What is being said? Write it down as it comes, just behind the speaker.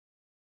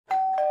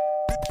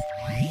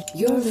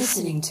You're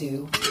listening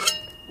to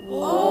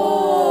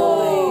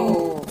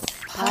Whoa!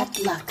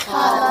 Potluck.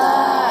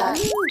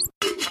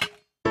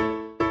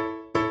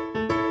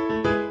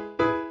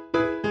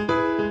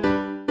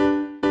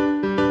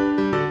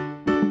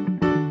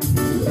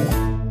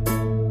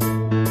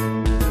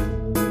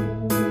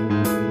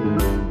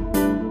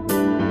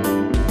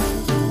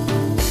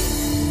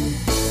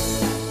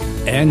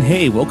 And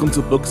hey, welcome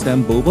to Books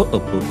and Boba, a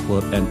book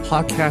club and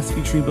podcast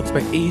featuring books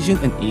by Asian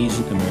and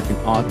Asian American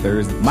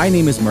authors. My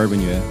name is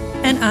Marvin Yue.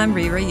 And I'm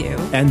Rira Yu.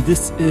 And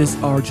this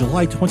is our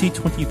July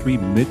 2023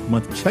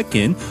 mid-month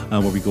check-in,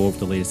 where we go over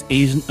the latest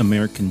Asian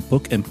American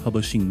book and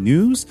publishing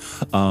news.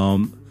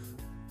 I'm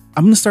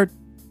going to start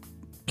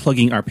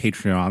plugging our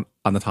Patreon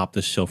on the top of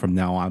the show from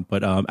now on.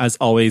 But as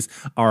always,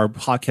 our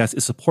podcast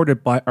is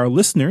supported by our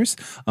listeners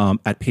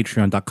at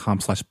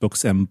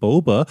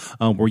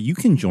patreon.com/booksandboba, where you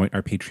can join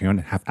our Patreon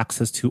and have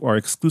access to our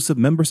exclusive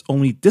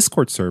members-only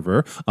Discord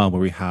server, where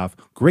we have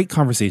great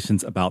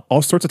conversations about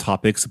all sorts of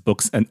topics,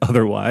 books and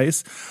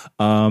otherwise,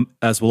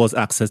 as well as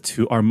access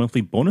to our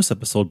monthly bonus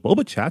episode,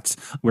 Boba Chats,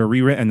 where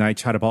Rira and I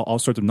chat about all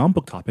sorts of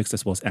non-book topics,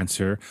 as well as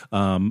answer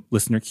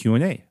listener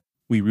Q&A.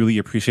 We really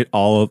appreciate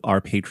all of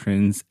our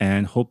patrons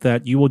and hope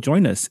that you will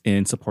join us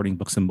in supporting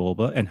Books and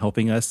Boba and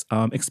helping us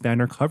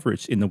expand our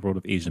coverage in the world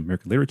of Asian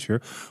American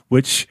literature,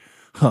 which,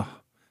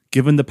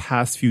 given the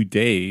past few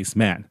days,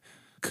 man,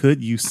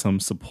 could use some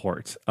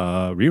support.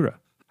 Rira,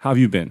 how have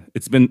you been?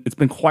 It's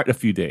been quite a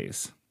few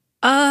days.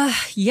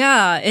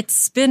 Yeah,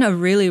 it's been a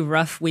really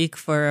rough week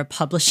for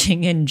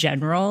publishing in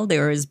general.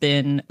 There has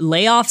been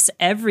layoffs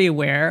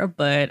everywhere,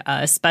 but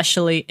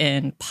especially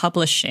in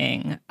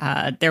publishing.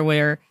 There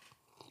were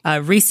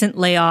recent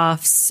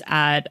layoffs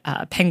at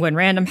Penguin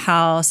Random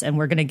House, and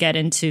we're going to get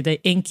into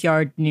the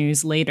Inkyard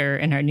news later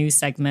in our news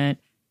segment.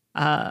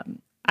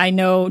 I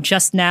know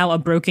just now a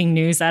breaking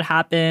news that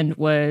happened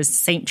was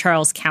St.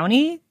 Charles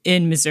County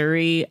in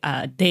Missouri.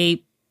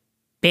 They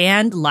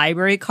banned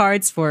library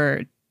cards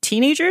for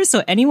teenagers,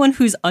 so anyone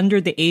who's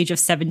under the age of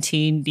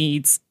 17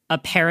 needs a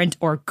parent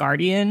or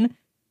guardian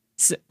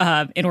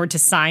in order to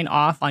sign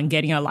off on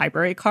getting a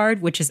library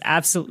card, which is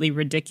absolutely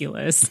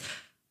ridiculous.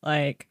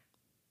 Like,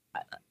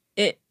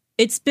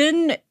 it's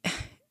been,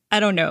 I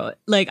don't know,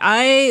 like,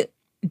 I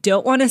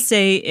don't want to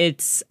say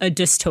it's a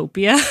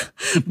dystopia,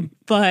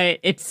 but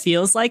it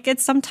feels like it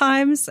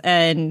sometimes.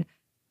 And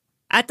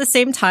at the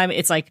same time,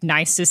 it's like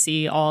nice to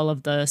see all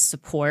of the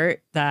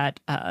support that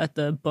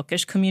the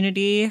bookish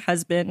community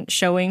has been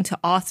showing to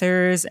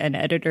authors and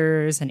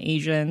editors and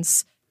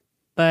agents.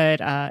 But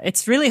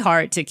it's really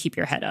hard to keep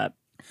your head up.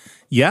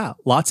 Yeah,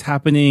 lots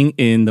happening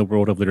in the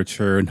world of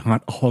literature.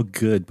 Not all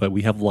good, but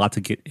we have a lot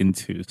to get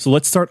into. So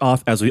let's start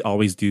off, as we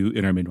always do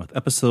in our mid-month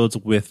episodes,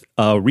 with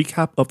a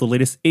recap of the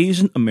latest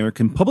Asian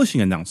American publishing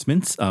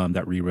announcements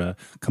that Rira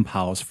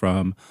compiles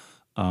from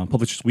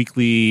Publishers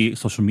Weekly,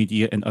 social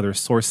media, and other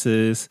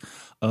sources.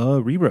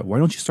 Rira, why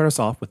don't you start us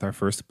off with our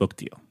first book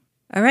deal?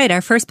 All right, our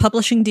first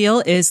publishing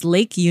deal is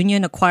Lake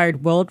Union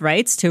acquired world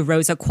rights to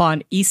Rosa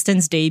Kwon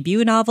Easton's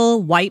debut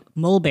novel, White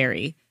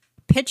Mulberry.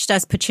 Pitched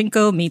as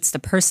Pachinko meets the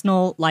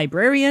personal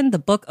librarian, the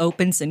book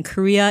opens in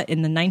Korea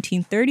in the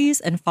 1930s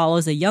and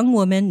follows a young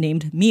woman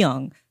named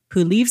Myung,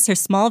 who leaves her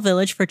small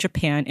village for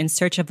Japan in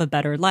search of a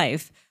better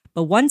life.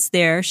 But once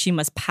there, she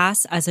must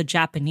pass as a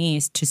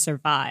Japanese to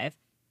survive.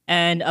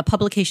 And a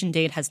publication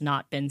date has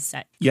not been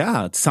set.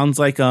 Yeah, it sounds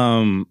like,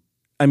 I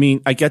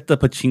get the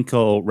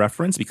Pachinko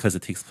reference because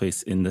it takes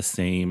place in the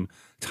same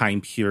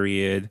time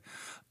period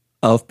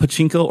of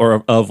Pachinko,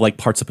 or of like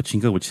parts of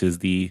Pachinko, which is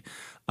the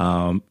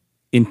Japanese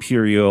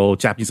imperial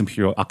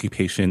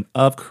occupation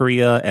of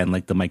Korea and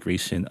like the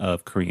migration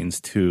of Koreans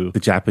to the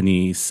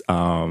Japanese,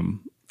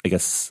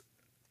 islands.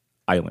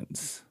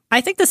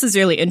 I think this is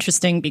really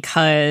interesting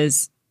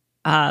because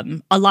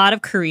a lot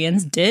of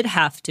Koreans did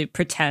have to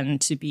pretend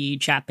to be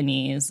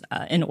Japanese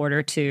in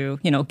order to,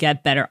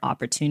 get better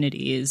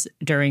opportunities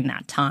during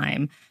that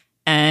time.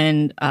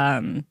 And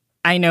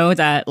I know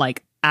that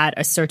like at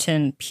a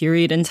certain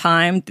period in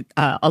time,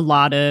 a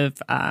lot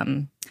of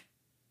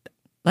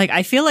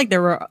I feel like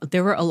there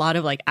were a lot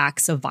of like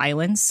acts of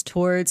violence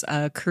towards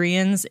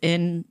Koreans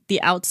in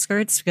the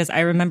outskirts, because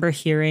I remember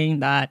hearing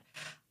that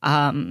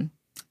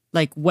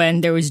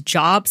when there was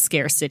job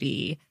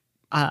scarcity,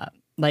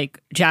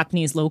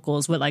 Japanese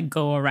locals would like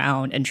go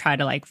around and try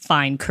to like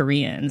find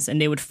Koreans,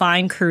 and they would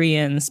find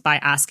Koreans by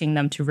asking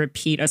them to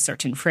repeat a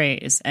certain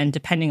phrase. And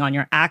depending on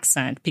your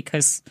accent,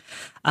 because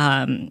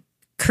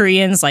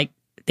Koreans, like,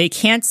 they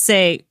can't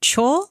say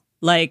cho,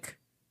 like,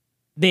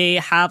 they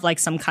have like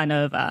some kind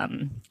of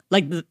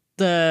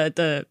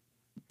the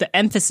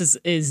emphasis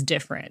is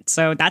different.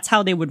 So that's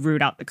how they would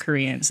root out the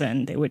Koreans,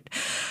 and they would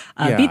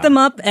beat them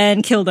up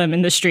and kill them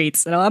in the streets.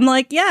 So I'm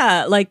like,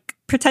 yeah, like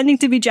pretending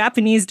to be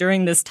Japanese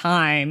during this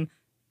time,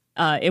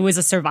 it was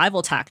a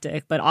survival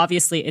tactic, but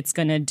obviously it's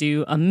going to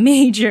do a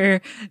major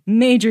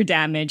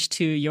damage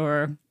to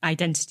your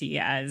identity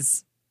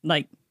as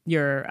like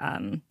your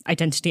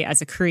identity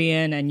as a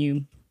Korean, and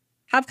you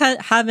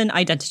have an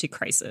identity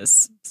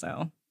crisis.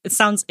 So it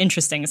sounds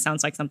interesting. It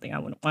sounds like something I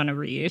would want to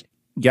read.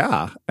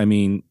 Yeah, I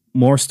mean,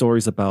 more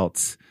stories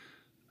about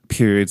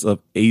periods of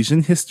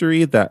Asian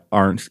history that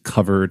aren't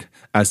covered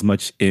as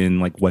much in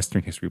like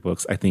Western history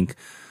books, I think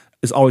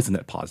is always a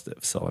net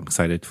positive. So I'm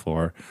excited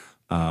for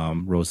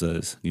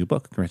Rosa's new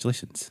book.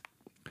 Congratulations.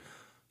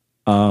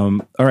 All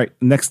right,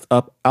 next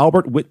up,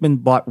 Albert Whitman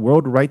bought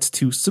world rights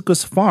to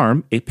Sukha's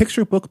Farm, a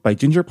picture book by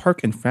Ginger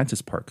Park and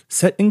Francis Park.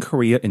 Set in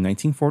Korea in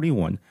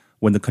 1941,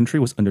 when the country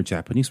was under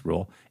Japanese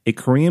rule, a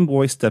Korean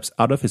boy steps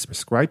out of his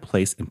prescribed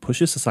place and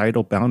pushes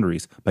societal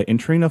boundaries by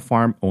entering a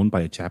farm owned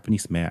by a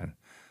Japanese man.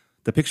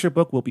 The picture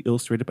book will be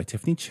illustrated by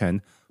Tiffany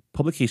Chen.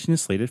 Publication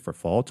is slated for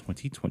fall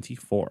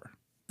 2024.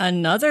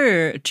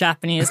 Another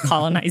Japanese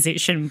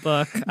colonization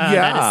book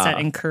that is set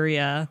in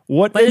Korea.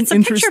 What But an it's a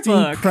picture interesting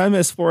book.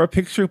 premise for a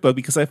picture book,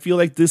 because I feel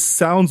like this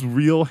sounds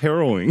real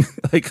harrowing.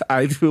 Like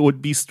I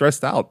would be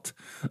stressed out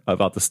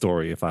about the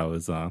story if I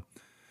was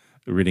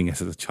reading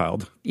it as a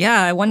child.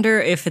 Yeah, I wonder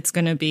if it's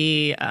going to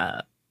be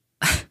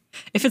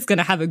if it's going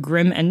to have a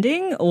grim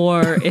ending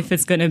or if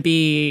it's going to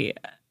be,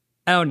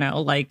 I don't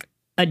know, like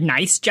a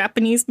nice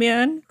Japanese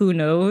man. Who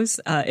knows?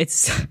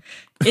 It's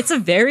a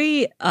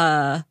very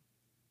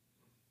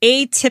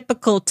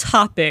atypical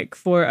topic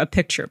for a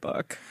picture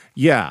book.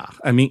 Yeah,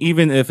 I mean,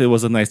 even if it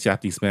was a nice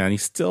Japanese man,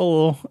 he's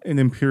still an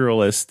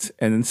imperialist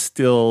and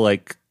still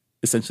like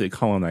essentially a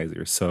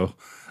colonizer. So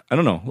I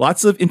don't know.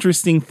 Lots of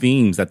interesting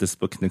themes that this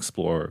book can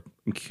explore.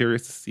 I'm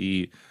curious to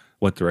see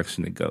what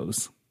direction it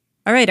goes.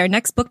 All right, our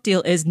next book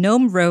deal is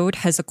Gnome Road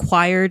has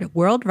acquired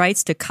world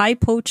rights to Kai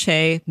Po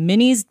Che,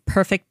 Minnie's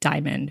Perfect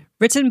Diamond,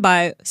 written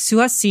by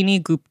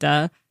Suhasini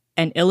Gupta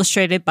and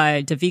illustrated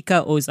by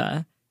Devika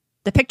Oza.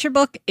 The picture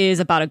book is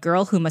about a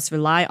girl who must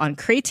rely on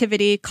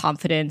creativity,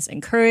 confidence,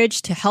 and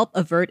courage to help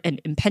avert an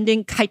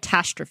impending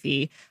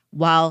catastrophe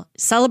while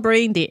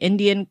celebrating the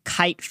Indian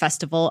kite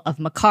festival of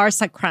Makar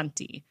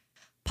Sankranti.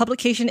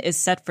 Publication is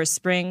set for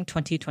spring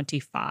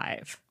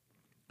 2025.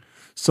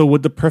 So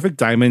would the perfect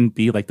diamond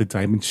be like the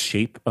diamond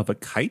shape of a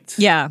kite?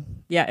 Yeah,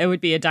 it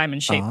would be a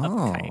diamond shape of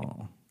a kite.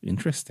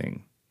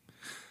 Interesting.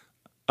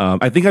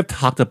 I think I've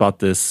talked about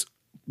this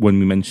when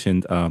we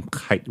mentioned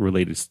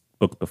kite-related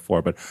book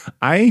before, but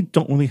I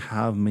don't really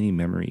have many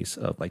memories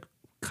of like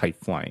kite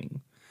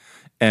flying.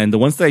 And the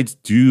ones that I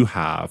do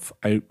have,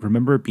 I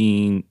remember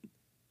being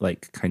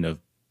like kind of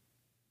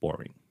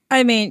boring.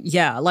 I mean,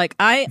 yeah, like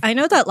I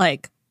know that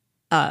like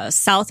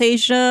South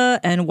Asia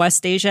and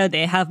West Asia,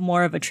 they have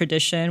more of a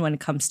tradition when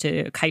it comes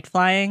to kite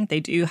flying.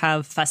 They do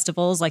have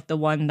festivals like the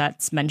one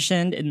that's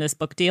mentioned in this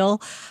book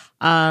deal.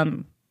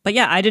 But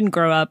yeah, I didn't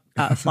grow up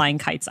flying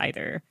kites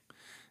either.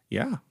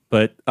 Yeah.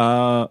 But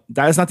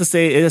that is not to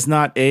say it is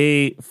not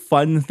a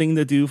fun thing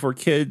to do for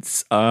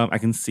kids. I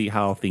can see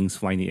how things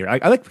fly in the air.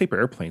 I like paper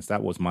airplanes.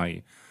 That was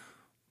my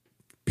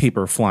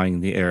paper flying in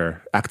the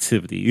air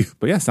activity.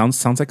 But yeah,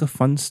 sounds like a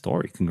fun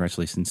story.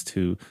 Congratulations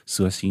to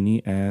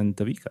Suhasini and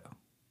Devika.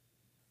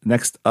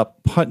 Next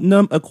up,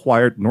 Putnam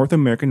acquired North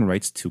American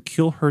rights to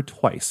Kill Her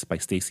Twice by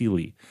Stacey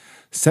Lee.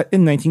 Set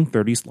in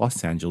 1930s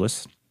Los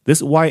Angeles,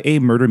 this YA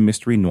murder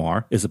mystery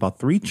noir is about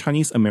three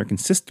Chinese American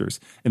sisters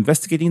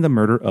investigating the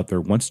murder of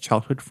their once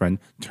childhood friend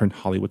turned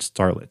Hollywood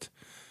starlet,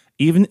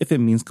 even if it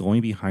means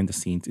going behind the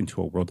scenes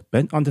into a world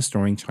bent on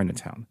destroying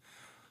Chinatown.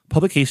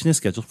 Publication is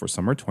scheduled for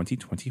summer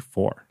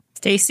 2024.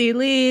 Stacey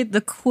Lee,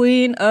 the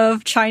queen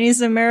of Chinese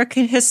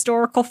American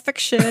historical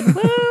fiction.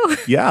 Woo!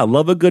 Yeah,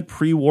 love a good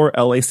pre-war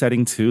LA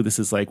setting too. This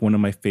is like one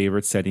of my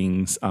favorite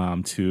settings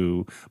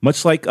to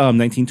much like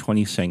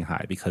 1920s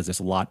Shanghai, because there's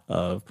lots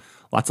of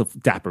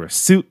dapper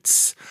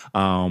suits,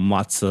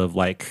 lots of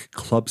like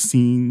club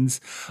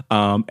scenes.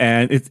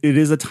 And it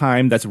is a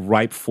time that's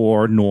ripe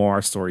for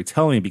noir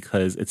storytelling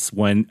because it's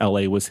when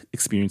LA was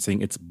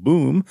experiencing its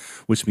boom,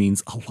 which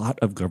means a lot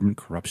of government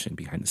corruption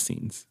behind the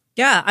scenes.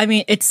 Yeah, I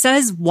mean, it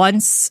says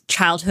once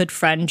childhood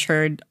friend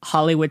turned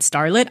Hollywood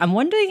starlet. I'm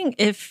wondering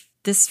if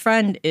this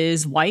friend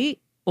is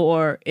white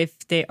or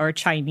if they are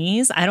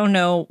Chinese. I don't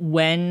know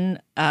when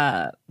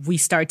we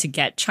start to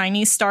get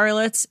Chinese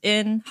starlets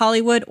in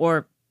Hollywood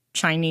or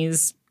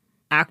Chinese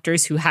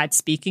actors who had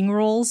speaking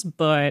roles,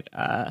 but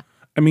I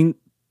mean,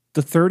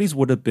 the 30s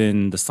would have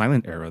been the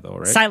silent era, though,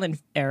 right? Silent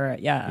era,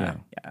 yeah.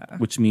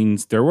 Which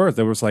means there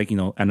was like,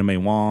 Anna May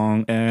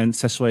Wong and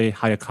Sessue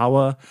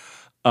Hayakawa.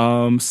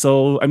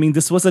 So I mean,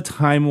 this was a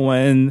time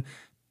when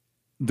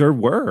there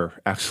were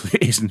actually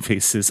Asian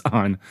faces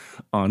on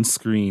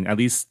screen, at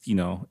least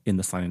in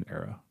the silent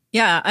era.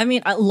 Yeah, I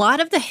mean, a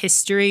lot of the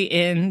history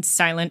in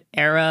silent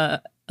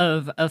era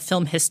of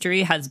film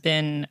history has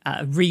been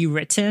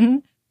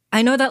rewritten.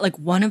 I know that like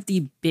one of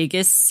the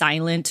biggest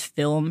silent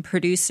film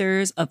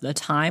producers of the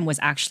time was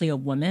actually a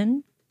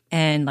woman,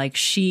 and like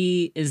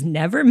she is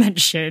never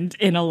mentioned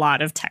in a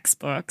lot of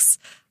textbooks.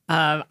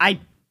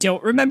 I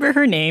don't remember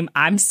her name.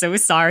 I'm so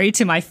sorry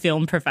to my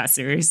film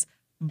professors,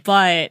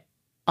 but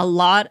a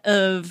lot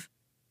of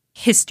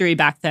history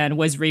back then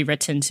was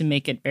rewritten to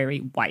make it very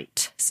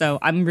white. So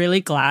I'm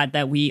really glad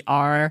that we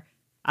are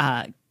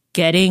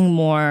getting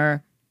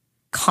more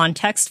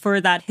context for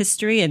that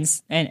history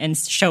and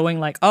showing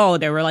like, oh,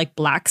 there were like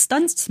black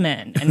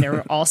stuntsmen and there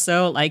were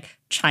also like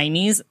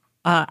Chinese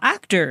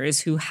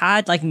actors who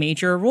had like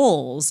major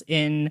roles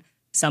in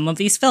some of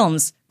these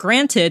films.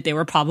 Granted, they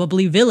were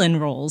probably villain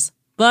roles,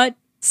 but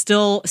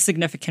still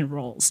significant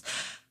roles.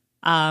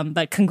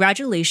 But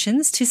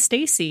congratulations to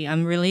Stacey.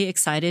 I'm really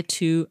excited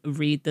to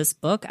read this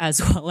book as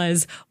well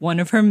as one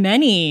of her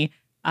many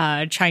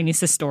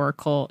Chinese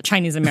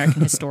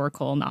American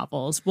historical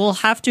novels. We'll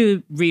have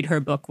to read her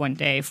book one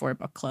day for a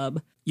book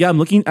club. Yeah, I'm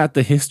looking at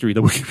the history,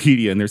 the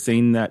Wikipedia, and they're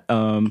saying that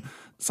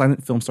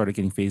silent film started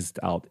getting phased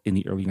out in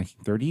the early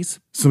 1930s.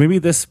 So maybe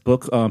this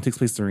book takes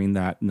place during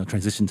that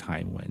transition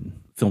time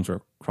when films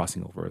were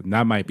crossing over. And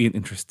that might be an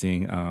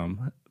interesting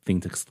thing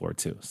to explore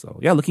too. So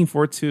yeah, looking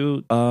forward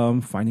to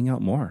finding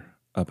out more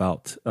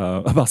about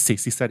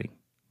Stacey's setting.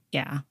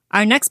 Yeah.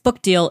 Our next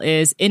book deal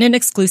is, in an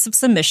exclusive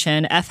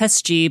submission,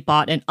 FSG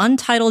bought an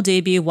untitled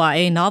debut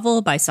YA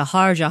novel by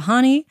Sahar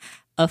Jahani,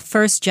 a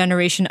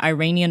first-generation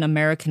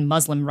Iranian-American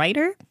Muslim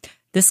writer.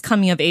 This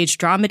coming-of-age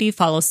dramedy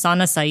follows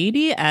Sana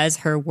Saidi as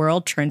her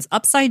world turns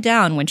upside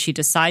down when she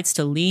decides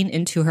to lean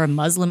into her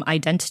Muslim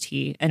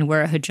identity and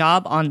wear a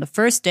hijab on the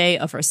first day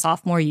of her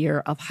sophomore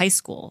year of high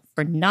school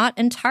for not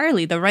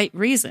entirely the right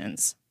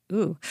reasons.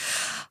 Ooh.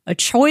 A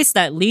choice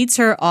that leads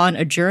her on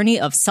a journey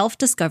of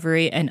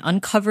self-discovery and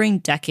uncovering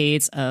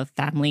decades of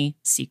family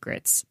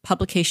secrets.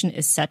 Publication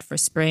is set for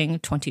spring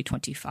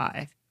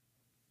 2025.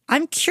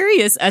 I'm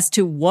curious as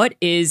to what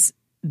is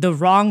the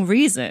wrong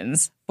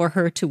reasons for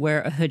her to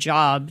wear a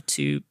hijab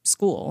to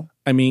school.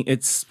 I mean,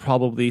 it's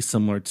probably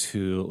similar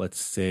to, let's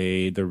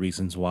say, the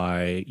reasons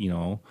why,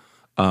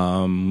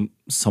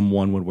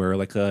 someone would wear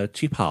like a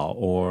qipao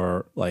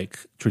or like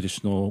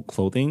traditional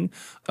clothing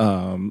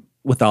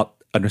without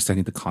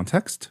understanding the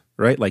context,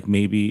 right? Like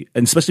maybe,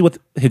 and especially with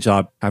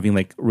hijab having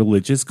like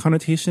religious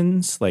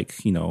connotations, like,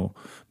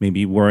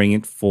 maybe wearing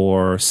it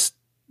for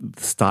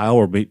style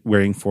or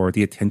wearing for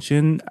the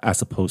attention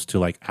as opposed to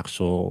like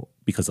actual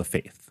because of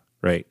faith,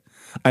 right?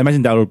 I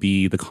imagine that would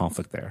be the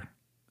conflict there,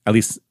 at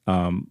least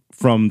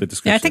from the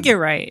description. Yeah, I think you're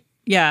right.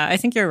 Yeah, I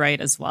think you're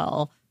right as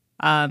well.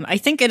 I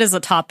think it is a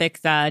topic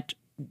that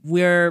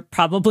we're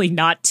probably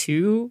not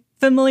too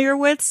familiar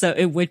with, so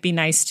it would be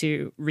nice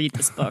to read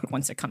this book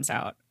once it comes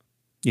out.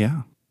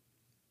 Yeah.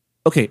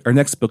 Okay, our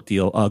next book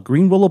deal.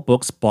 Green Willow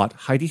Books bought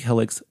Heidi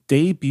Hellig's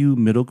debut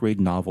middle grade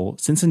novel,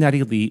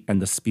 Cincinnati Lee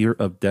and the Spear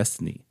of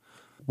Destiny.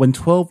 When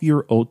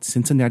 12-year-old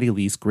Cincinnati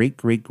Lee's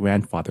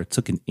great-great-grandfather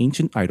took an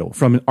ancient idol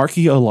from an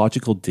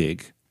archaeological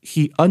dig,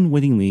 he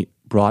unwittingly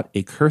brought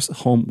a curse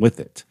home with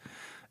it.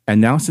 And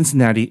now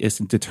Cincinnati is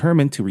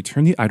determined to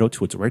return the idol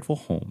to its rightful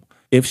home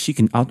if she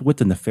can outwit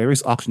the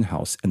nefarious auction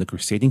house and the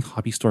crusading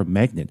hobby store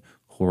magnate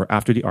who are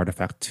after the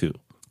artifact too.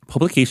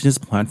 Publication is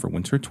planned for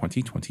winter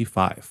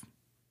 2025.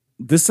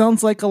 This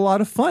sounds like a lot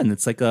of fun.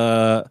 It's like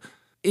a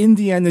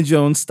Indiana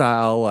Jones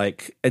style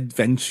like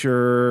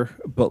adventure,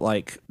 but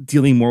like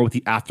dealing more with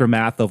the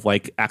aftermath of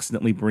like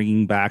accidentally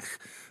bringing back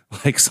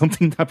like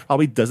something that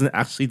probably doesn't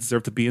actually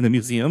deserve to be in a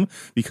museum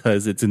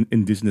because it's an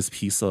indigenous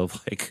piece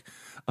of like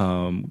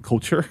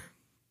culture.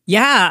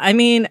 Yeah, I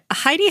mean,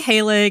 Heidi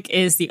Heilig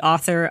is the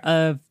author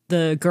of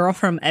The Girl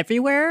from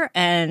Everywhere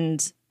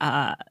and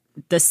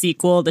the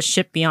sequel, The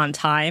Ship Beyond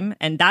Time.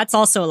 And that's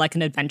also like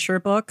an adventure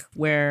book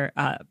where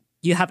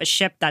you have a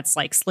ship that's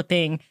like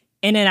slipping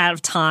in and out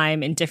of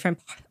time in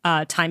different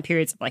time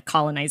periods of like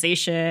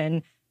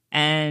colonization.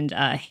 And,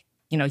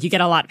 you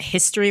get a lot of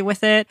history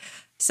with it.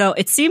 So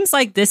it seems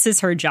like this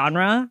is her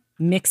genre,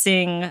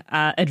 mixing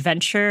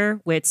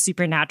adventure with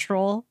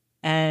supernatural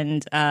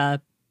and a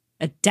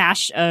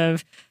dash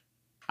of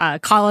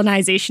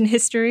colonization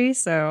history.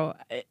 So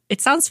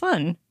it sounds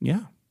fun.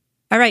 Yeah.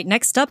 All right,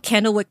 next up,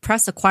 Candlewick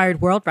Press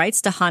acquired world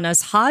rights to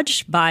Hana's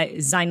Hajj by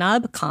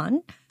Zainab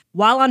Khan.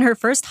 While on her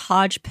first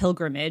Hajj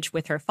pilgrimage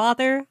with her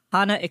father,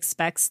 Hana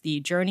expects the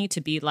journey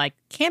to be like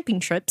camping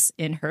trips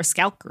in her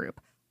scout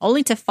group,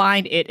 only to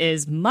find it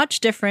is much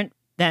different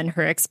than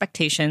her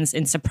expectations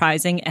in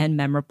surprising and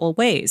memorable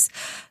ways.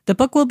 The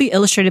book will be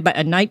illustrated by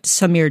Anait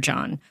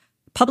Samirjan.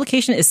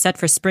 Publication is set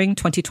for spring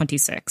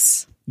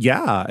 2026.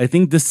 Yeah, I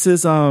think this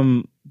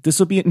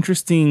will be an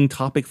interesting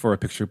topic for a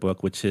picture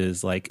book, which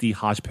is like the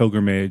Hajj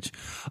pilgrimage,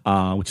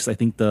 which is I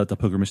think the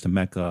pilgrimage to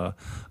Mecca,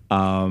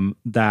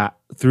 that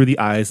through the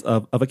eyes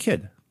of a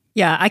kid.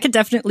 Yeah, I could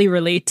definitely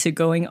relate to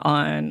going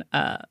on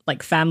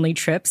like family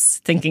trips,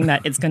 thinking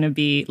that it's going to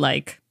be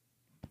like,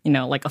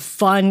 like a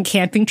fun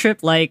camping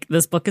trip, like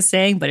this book is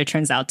saying, but it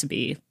turns out to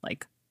be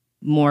like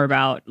more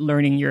about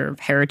learning your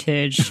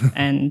heritage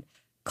and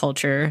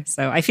culture.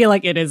 So I feel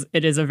like it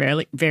is a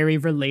very, very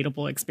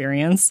relatable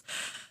experience.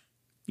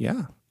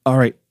 Yeah. All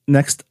right.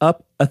 Next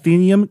up,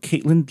 Athenaeum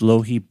Caitlin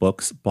Lohi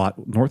Books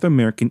bought North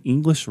American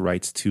English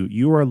rights to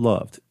You Are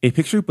Loved, a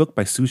picture book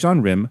by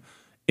Sujan Rim,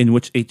 in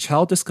which a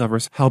child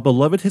discovers how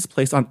beloved his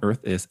place on earth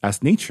is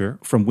as nature,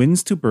 from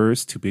winds to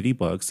birds to bitty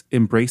bugs,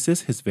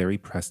 embraces his very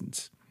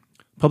presence.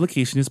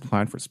 Publication is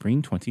planned for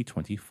spring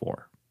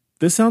 2024.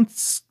 This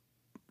sounds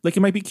like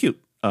it might be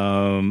cute.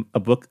 A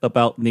book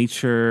about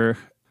nature.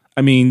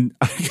 I mean,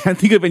 I can't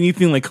think of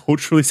anything like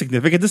culturally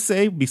significant to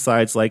say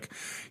besides like,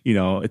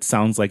 it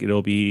sounds like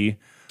it'll be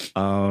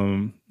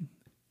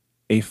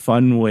a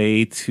fun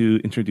way to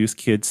introduce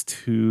kids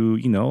to,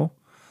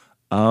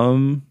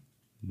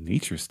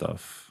 nature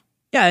stuff.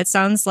 Yeah, it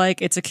sounds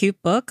like it's a cute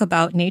book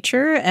about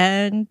nature.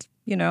 And,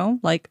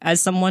 like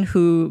as someone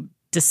who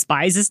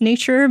despises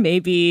nature,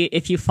 maybe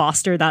if you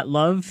foster that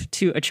love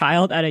to a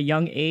child at a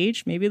young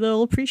age, maybe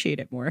they'll appreciate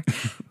it more.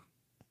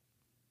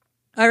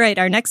 All right,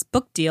 our next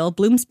book deal.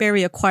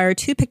 Bloomsbury acquired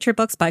 2 picture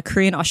books by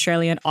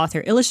Korean-Australian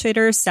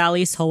author-illustrator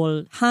Sally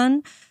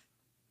Sol-han.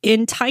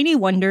 In Tiny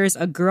Wonders,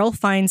 a girl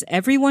finds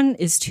everyone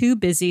is too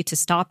busy to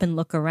stop and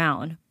look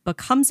around, but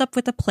comes up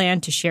with a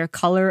plan to share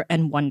color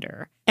and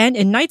wonder. And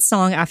in Night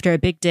Song, after a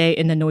big day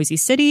in the noisy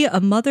city,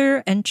 a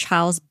mother and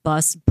child's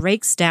bus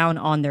breaks down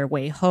on their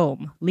way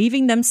home,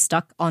 leaving them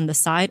stuck on the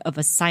side of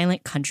a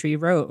silent country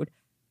road.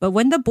 But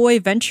when the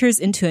boy ventures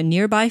into a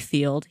nearby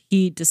field,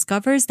 he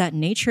discovers that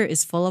nature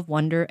is full of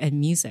wonder and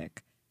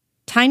music.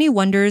 Tiny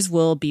Wonders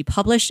will be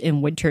published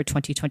in winter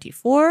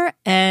 2024,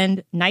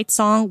 and Night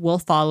Song will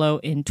follow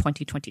in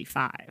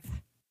 2025.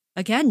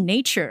 Again,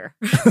 nature.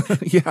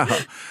 Yeah.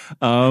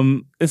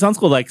 It sounds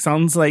cool.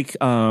 Sounds like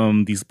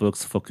these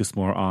books focus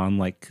more on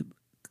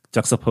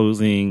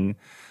juxtaposing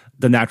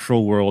the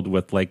natural world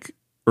with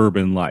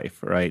urban life,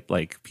 right?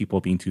 Like people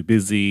being too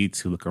busy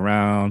to look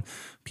around,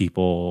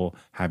 people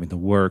having to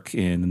work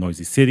in the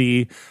noisy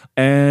city.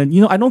 And,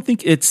 I don't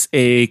think it's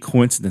a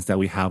coincidence that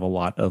we have a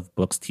lot of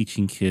books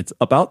teaching kids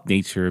about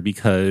nature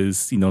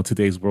because,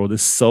 today's world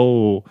is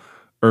so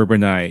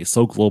urbanized,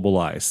 so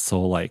globalized,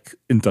 so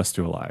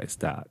industrialized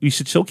that we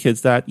should show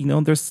kids that,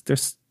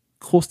 there's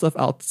cool stuff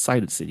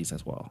outside of cities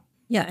as well.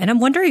 Yeah, and I'm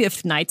wondering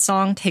if Night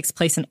Song takes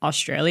place in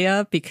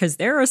Australia because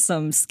there are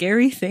some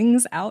scary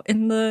things out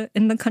in the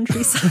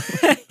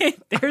countryside.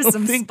 There's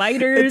some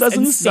spiders. It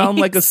doesn't and sound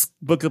like a snakes.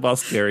 book about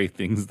scary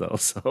things, though.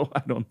 So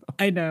I don't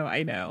know.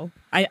 I know.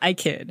 I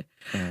kid.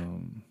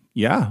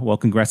 Yeah, well,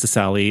 congrats to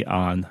Sally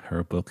on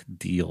her book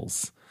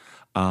deals.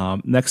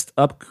 Next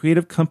up,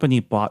 Creative Company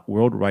bought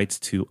world rights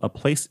to A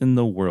Place in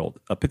the World,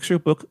 a picture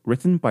book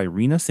written by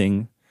Reena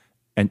Singh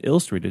and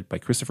illustrated by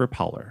Christopher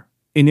Powler.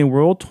 In a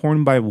world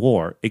torn by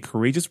war, a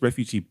courageous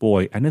refugee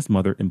boy and his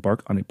mother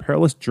embark on a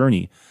perilous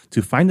journey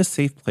to find a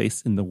safe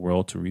place in the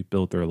world to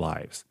rebuild their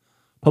lives.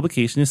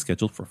 Publication is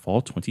scheduled for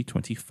fall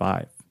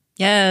 2025.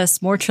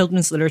 Yes, more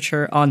children's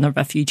literature on the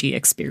refugee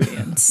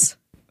experience.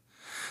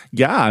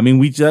 Yeah,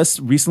 we just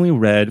recently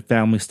read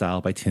Family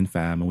Style by Tin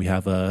Pham, and we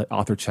have an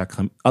author check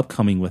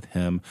upcoming with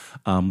him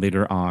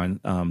later on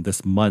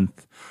this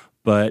month.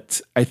 But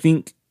I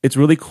think it's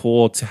really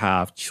cool to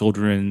have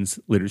children's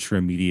literature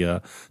and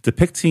media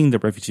depicting the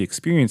refugee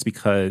experience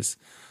because,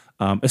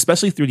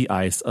 especially through the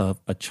eyes of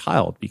a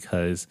child,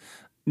 because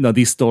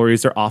these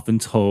stories are often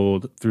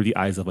told through the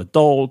eyes of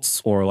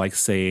adults or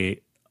say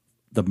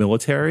the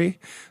military.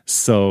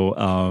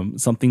 So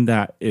something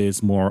that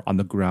is more on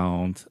the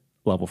ground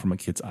level from a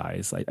kid's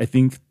eyes. I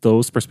think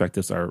those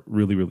perspectives are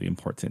really, really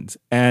important.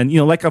 And,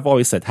 like I've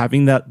always said,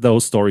 having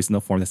those stories in a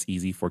form that's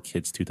easy for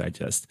kids to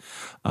digest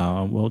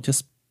will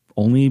just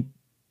only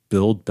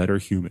build better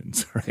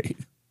humans, right?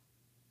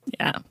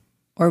 Yeah,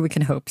 or we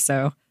can hope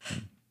so.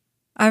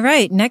 All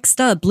right, next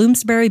up,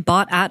 Bloomsbury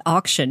bought at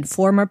auction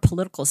former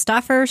political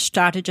staffer,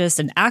 strategist,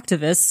 and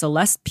activist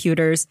Celeste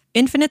Pewter's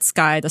Infinite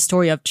Sky, the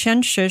story of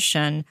Chen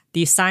Shih-shen,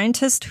 the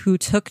scientist who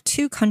took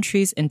 2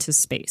 countries into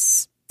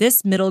space.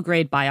 This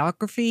middle-grade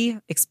biography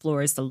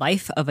explores the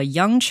life of a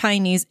young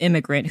Chinese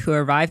immigrant who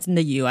arrived in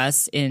the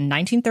U.S. in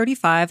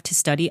 1935 to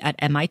study at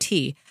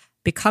MIT,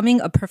 becoming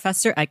a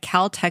professor at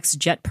Caltech's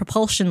Jet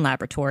Propulsion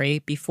Laboratory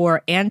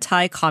before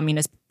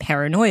anti-communist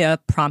paranoia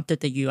prompted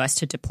the U.S.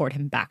 to deport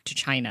him back to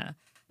China.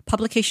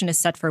 Publication is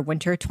set for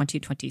winter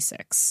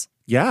 2026.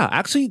 Yeah,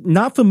 actually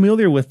not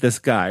familiar with this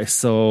guy.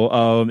 So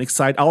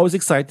always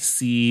excited to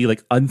see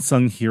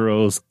unsung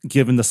heroes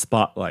given the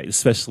spotlight,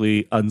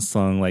 especially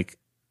unsung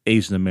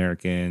Asian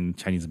American,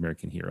 Chinese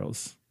American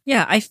heroes.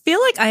 Yeah, I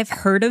feel like I've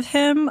heard of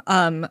him.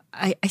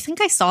 I think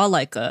I saw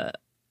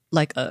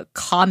a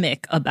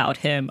comic about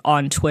him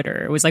on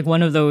Twitter. It was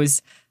one of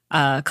those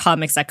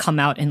comics that come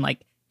out in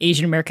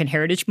Asian American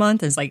Heritage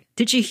Month. And it's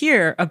did you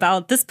hear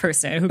about this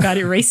person who got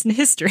erased in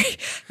history?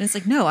 And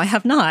it's no, I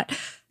have not.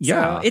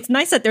 Yeah. So it's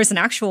nice that there's an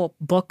actual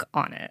book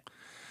on it.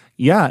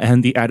 Yeah,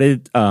 and the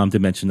added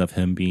dimension of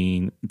him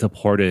being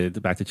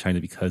deported back to China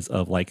because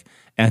of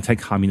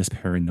anti-communist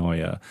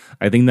paranoia.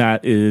 I think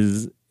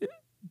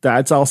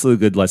that's also a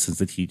good lesson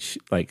to teach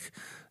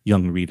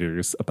young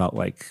readers about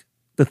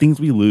the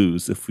things we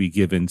lose if we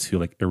give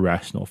into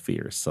irrational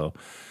fears. So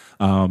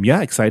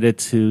excited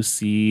to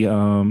see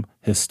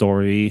his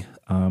story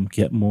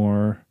get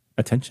more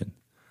attention.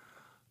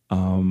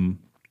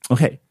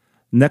 Okay,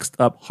 next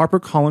up,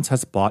 HarperCollins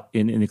has bought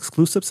in an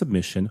exclusive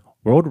submission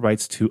world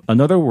rights to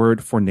Another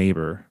Word for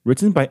Neighbor,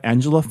 written by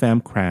Angela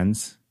Pham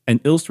Kranz and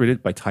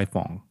illustrated by Tai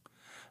Fong.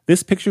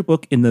 This picture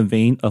book in the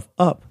vein of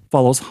Up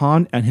follows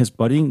Han and his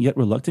budding yet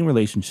reluctant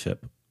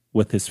relationship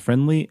with his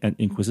friendly and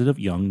inquisitive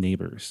young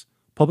neighbors.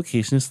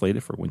 Publication is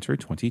slated for winter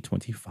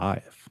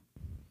 2025.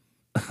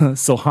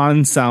 So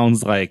Han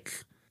sounds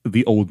like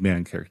the old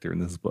man character in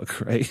this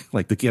book, right?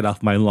 The get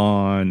off my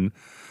lawn,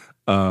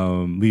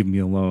 Leave Me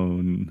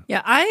Alone.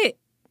 Yeah, I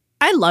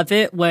love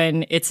it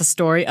when it's a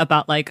story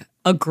about like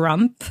a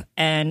grump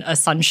and a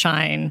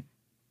sunshine,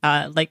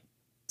 like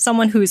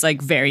someone who's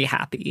like very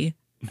happy.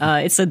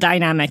 It's a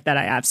dynamic that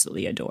I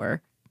absolutely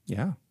adore.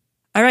 Yeah.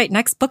 All right,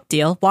 next book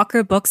deal.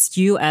 Walker Books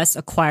US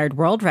acquired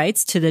world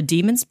rights to The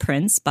Demon's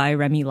Prince by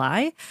Remy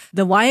Lai.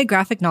 The YA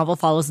graphic novel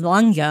follows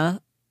Lang Ya,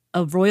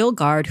 a royal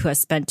guard who has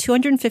spent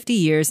 250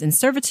 years in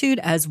servitude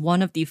as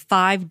one of the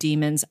 5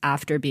 demons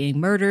after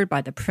being murdered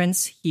by the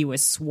prince he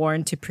was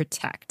sworn to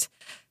protect.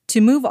 To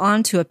move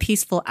on to a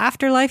peaceful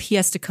afterlife, he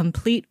has to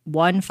complete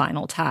one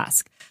final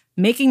task,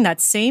 making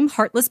that same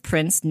heartless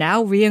prince,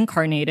 now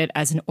reincarnated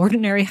as an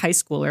ordinary high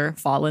schooler,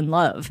 fall in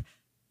love.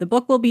 The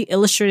book will be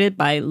illustrated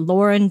by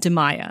Lauren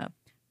DeMaya.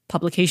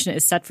 Publication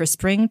is set for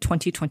spring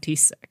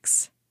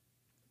 2026.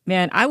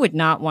 Man, I would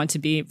not want to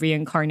be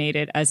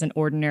reincarnated as an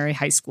ordinary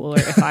high schooler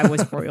if I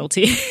was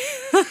royalty.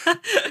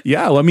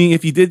 Yeah, well, I mean,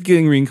 if you did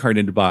get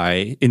reincarnated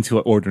into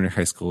an ordinary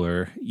high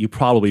schooler, you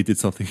probably did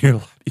something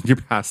in your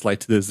past life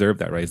to deserve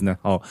that, right? Isn't that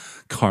how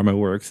karma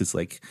works? It's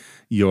like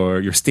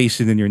your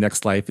station in your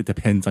next life. It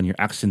depends on your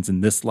actions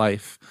in this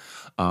life.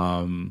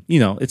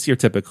 It's your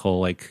typical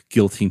like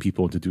guilting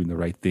people into doing the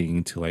right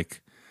thing to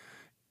like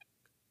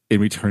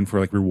in return for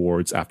like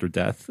rewards after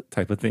death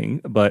type of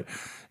thing. But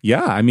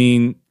yeah, I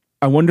mean,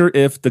 I wonder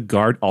if the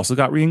guard also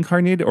got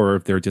reincarnated or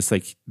if they're just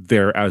like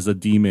there as a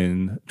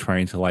demon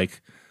trying to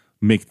like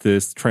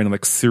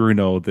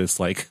Cyrano this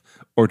like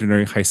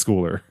ordinary high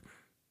schooler.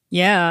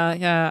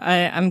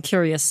 Yeah, I'm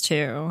curious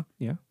too.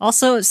 Yeah.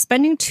 Also,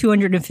 spending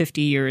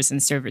 250 years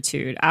in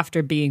servitude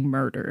after being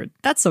murdered,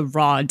 that's a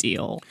raw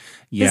deal.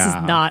 Yeah.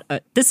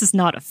 This is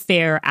not a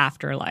fair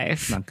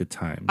afterlife. Not good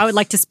times. I would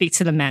like to speak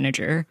to the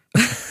manager.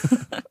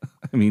 I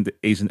mean, the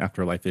Asian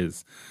afterlife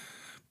is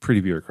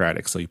pretty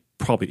bureaucratic, so he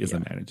probably is a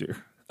manager.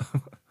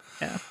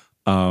 Yeah.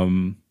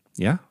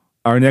 Yeah.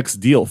 Our next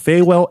deal,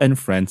 Faywell and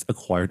Friends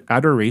acquired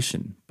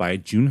Adoration by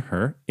June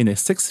He in a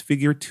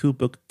 6-figure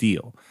 2-book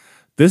deal.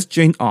 This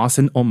Jane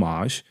Austen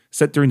homage,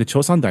 set during the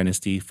Chosun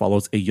dynasty,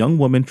 follows a young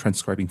woman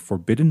transcribing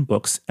forbidden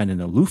books and an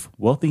aloof,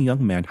 wealthy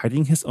young man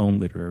hiding his own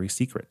literary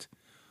secret,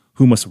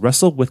 who must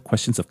wrestle with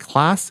questions of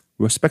class,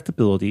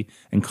 respectability,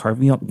 and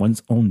carving out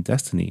one's own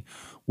destiny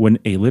when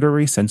a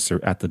literary censor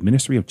at the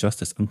Ministry of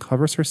Justice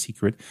uncovers her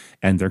secret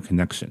and their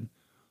connection.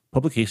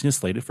 Publication is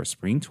slated for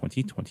spring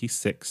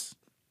 2026.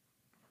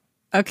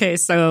 Okay,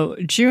 so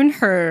June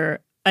He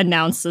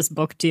announced this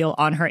book deal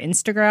on her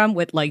Instagram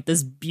with like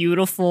this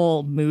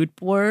beautiful mood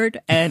board.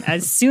 And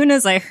as soon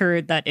as I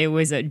heard that it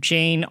was a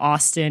Jane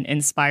Austen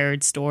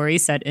inspired story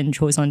set in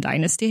Joseon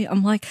Dynasty,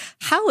 I'm like,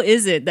 how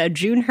is it that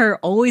June He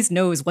always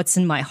knows what's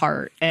in my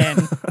heart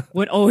and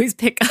would always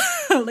pick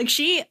like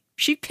she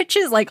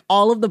pitches like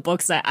all of the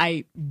books that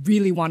I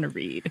really want to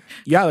read.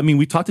 Yeah, I mean,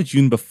 we talked to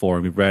June before.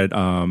 We read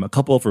a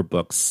couple of her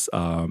books,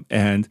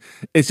 and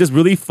it's just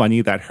really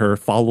funny that her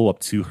follow up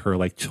to her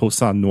like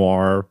Chosun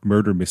noir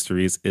murder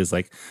mysteries is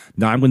like,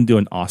 now I'm going to do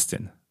an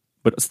Austen,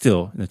 but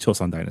still in the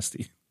Chosun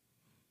dynasty.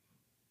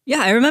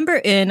 Yeah, I remember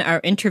in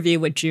our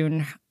interview with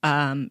June,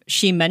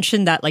 she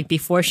mentioned that like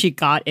before she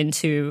got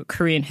into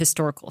Korean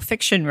historical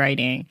fiction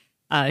writing,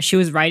 she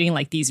was writing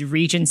like these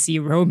Regency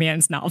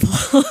romance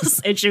novels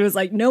and she was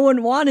like, no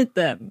one wanted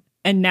them.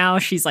 And now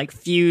she's like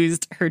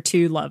fused her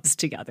two loves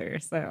together.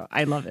 So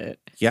I love it.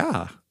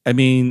 Yeah. I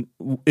mean,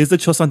 is the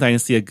Chosun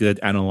dynasty a good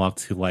analog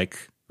to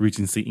like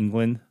Regency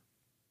England?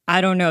 I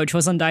don't know.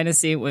 Joseon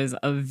Dynasty was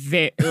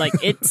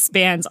it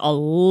spans a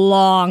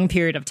long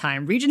period of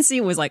time. Regency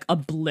was like a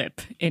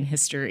blip in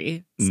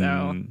history.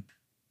 So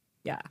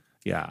yeah.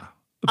 Yeah.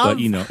 But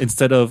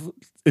instead of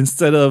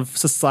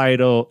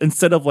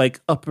like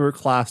upper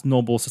class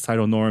noble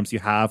societal norms, you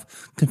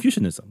have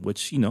Confucianism,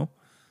 which,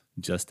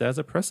 just as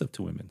oppressive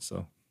to women.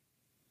 So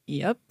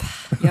Yep.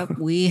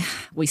 We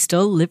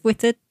still live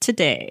with it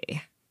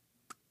today.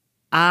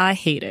 I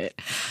hate it.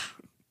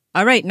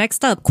 All right,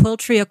 next up,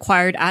 Quilltree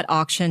acquired at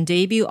auction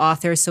debut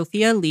author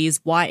Sophia Lee's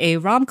YA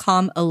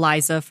rom-com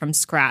Eliza from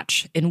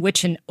Scratch, in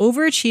which an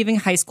overachieving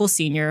high school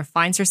senior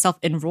finds herself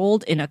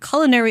enrolled in a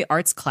culinary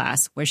arts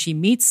class where she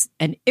meets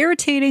an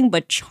irritating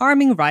but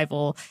charming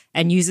rival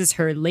and uses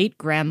her late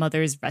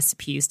grandmother's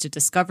recipes to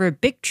discover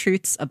big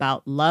truths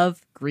about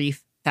love,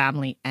 grief,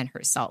 family, and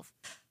herself.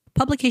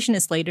 Publication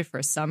is slated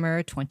for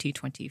summer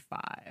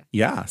 2025.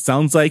 Yeah,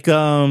 sounds like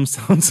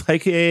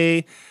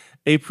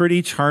a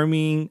pretty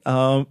charming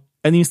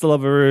enemies to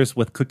lovers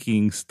with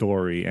cooking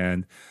story.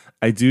 And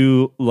I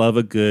do love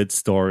a good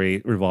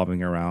story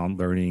revolving around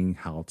learning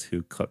how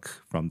to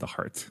cook from the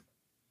heart.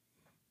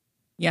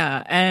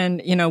 Yeah,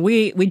 and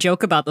we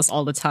joke about this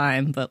all the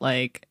time, but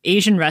like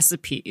Asian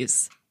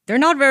recipes, they're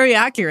not very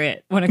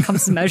accurate when it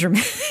comes to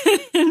measurement.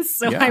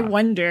 So yeah. I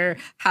wonder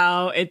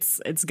how it's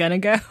gonna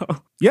go.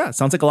 Yeah,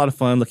 sounds like a lot of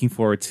fun. Looking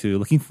forward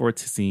to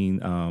seeing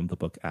the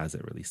book as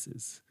it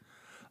releases.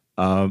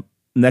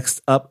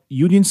 Next up,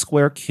 Union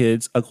Square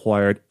Kids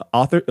acquired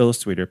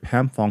author-illustrator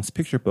Pam Fong's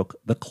picture book,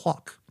 The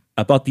Clock,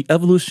 about the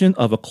evolution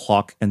of a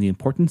clock and the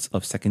importance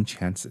of second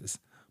chances.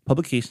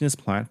 Publication is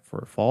planned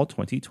for fall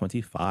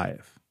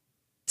 2025.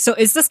 So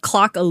is this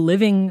clock a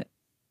living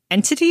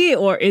entity,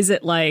 or is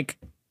it like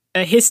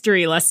a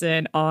history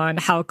lesson on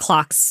how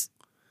clocks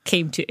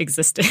came to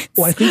existence?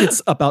 Well, I think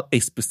it's about a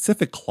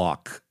specific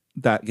clock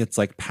that gets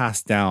like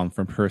passed down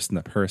from person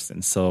to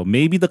person. So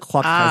maybe the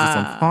clock has its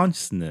own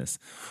consciousness,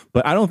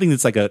 but I don't think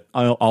it's like a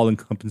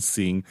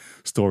all-encompassing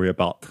story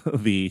about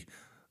the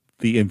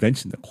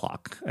invention of the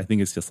clock. I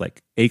think it's just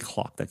like a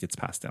clock that gets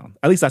passed down.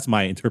 At least that's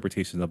my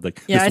interpretation of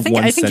like Yeah, this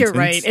I think you're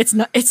sentence.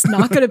 right. It's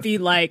not going to be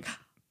like,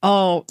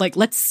 oh, like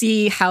let's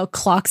see how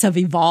clocks have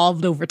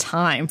evolved over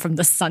time from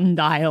the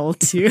sundial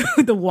to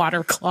the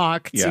water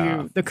clock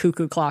Yeah. to the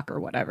cuckoo clock or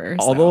whatever.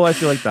 So Although I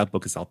feel like that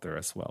book is out there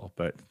as well,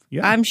 but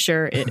yeah. I'm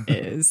sure it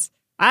is.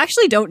 I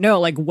actually don't know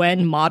like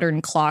when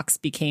modern clocks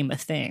became a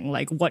thing,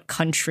 like what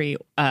country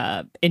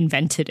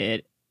invented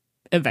it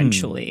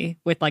eventually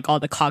with like all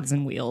the cogs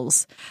and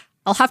wheels.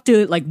 I'll have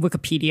to like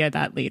Wikipedia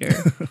that later.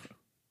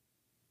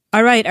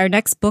 All right, our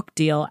next book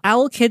deal.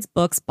 Owl Kids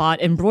Books bought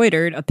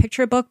Embroidered, a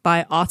picture book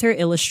by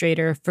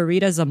author-illustrator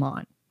Farida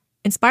Zaman.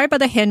 Inspired by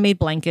the handmade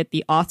blanket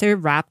the author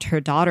wrapped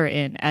her daughter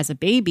in as a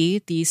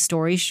baby, the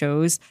story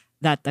shows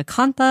that the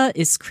kanta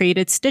is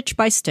created stitch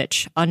by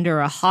stitch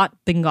under a hot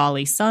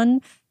Bengali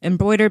sun,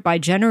 embroidered by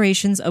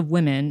generations of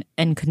women,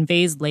 and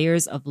conveys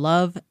layers of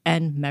love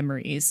and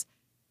memories,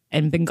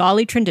 and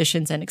Bengali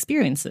traditions and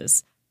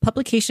experiences.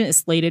 Publication is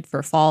slated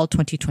for fall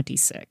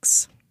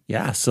 2026.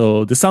 Yeah,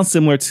 so this sounds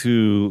similar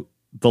to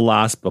the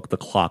last book, The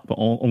Clock, but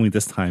only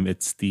this time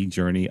it's the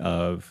journey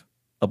of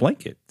a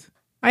blanket.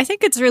 I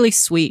think it's really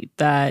sweet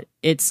that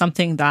it's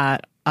something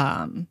that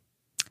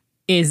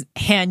is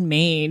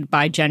handmade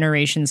by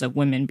generations of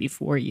women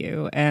before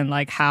you, and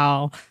like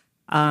how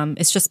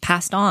it's just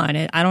passed on.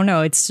 I don't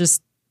know. It's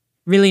just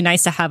really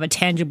nice to have a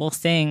tangible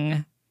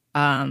thing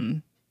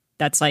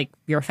that's like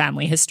your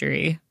family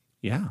history.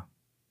 Yeah.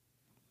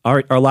 All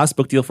right, our last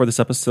book deal for this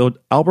episode,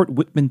 Albert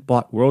Whitman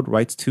bought world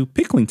rights to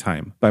Pickling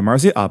Time by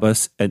Marzia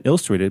Abbas and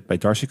illustrated by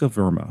Darshika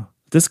Verma.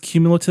 This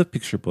cumulative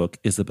picture book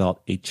is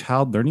about a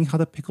child learning how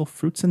to pickle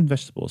fruits and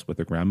vegetables with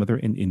their grandmother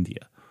in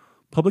India.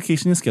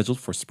 Publication is scheduled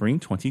for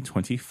spring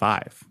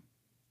 2025.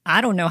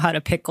 I don't know how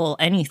to pickle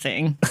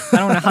anything. I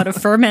don't know how to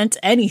ferment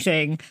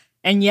anything.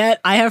 And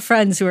yet I have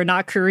friends who are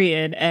not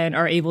Korean and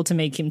are able to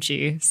make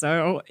kimchi.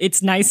 So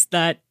it's nice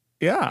that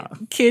Yeah.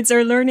 kids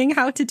are learning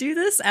how to do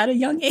this at a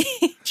young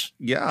age.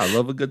 Yeah, I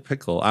love a good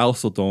pickle. I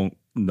also don't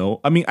know.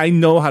 I mean, I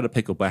know how to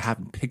pickle, but I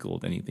haven't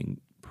pickled anything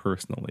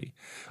personally.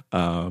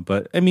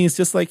 But I mean, it's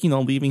just like,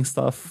 leaving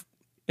stuff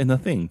in the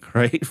thing,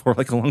 right? For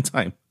like a long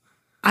time.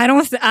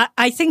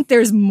 I think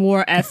there's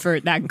more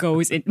effort that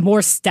goes in,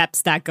 more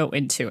steps that go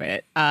into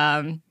it.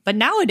 But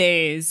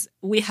nowadays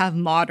we have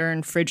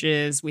modern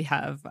fridges. We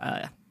have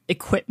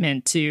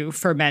equipment to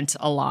ferment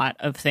a lot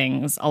of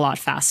things a lot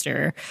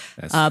faster.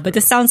 But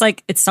this sounds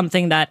like it's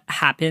something that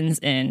happens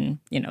in,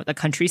 the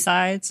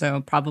countryside.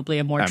 So probably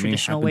a more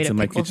traditional way to in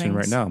pickle my kitchen things.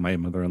 right now. My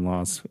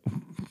mother-in-law's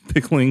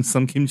pickling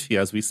some kimchi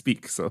as we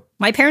speak. So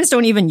My parents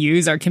don't even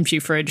use our kimchi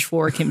fridge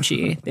for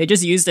kimchi. They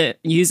just use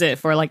it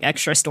for like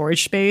extra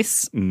storage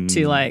space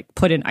to like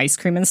put in ice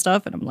cream and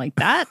stuff. And I'm like,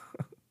 that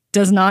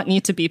does not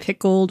need to be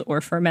pickled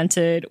or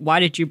fermented. Why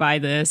did you buy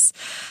this?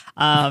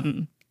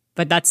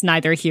 But that's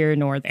neither here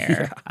nor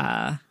there.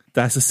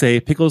 that's to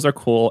say, pickles are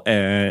cool,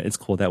 and it's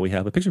cool that we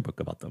have a picture book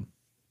about them.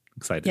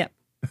 Excited. Yeah.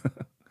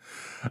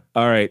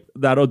 All right,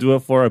 that'll do it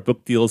for our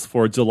book deals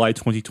for July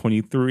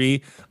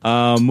 2023.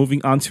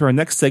 Moving on to our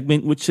next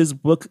segment, which is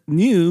book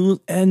news.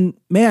 And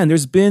man,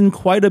 there's been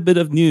quite a bit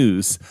of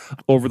news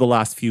over the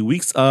last few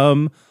weeks.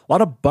 A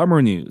lot of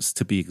bummer news,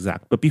 to be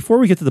exact. But before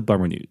we get to the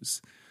bummer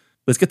news,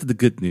 let's get to the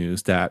good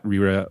news that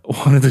Rira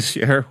wanted to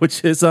share,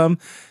 which is,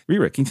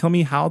 Rira, can you tell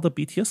me how the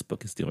BTS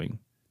book is doing?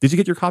 Did you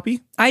get your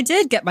copy? I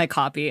did get my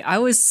copy. I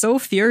was so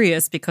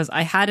furious because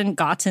I hadn't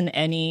gotten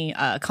any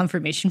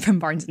confirmation from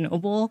Barnes &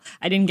 Noble.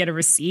 I didn't get a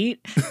receipt.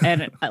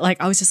 And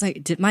I was just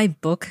like, did my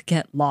book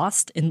get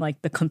lost in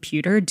like the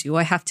computer? Do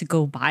I have to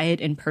go buy it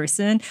in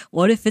person?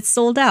 What if it's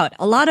sold out?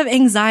 A lot of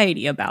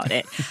anxiety about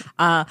it.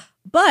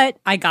 But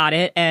I got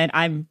it and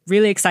I'm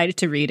really excited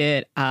to read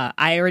it.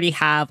 I already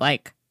have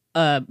like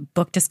a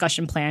book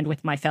discussion planned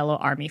with my fellow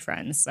Army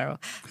friends. So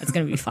that's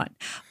going to be fun.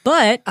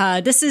 But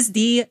this is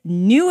the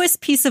newest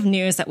piece of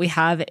news that we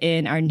have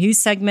in our news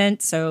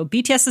segment. So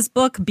BTS's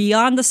book,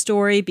 Beyond the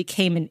Story,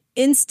 became an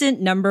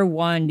instant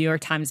 #1 New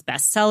York Times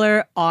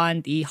bestseller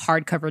on the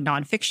hardcover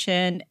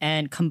nonfiction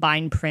and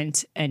combined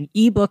print and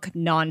ebook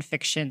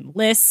nonfiction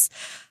lists.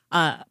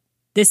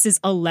 This is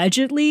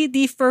allegedly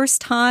the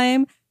first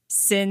time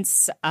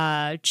since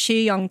Chi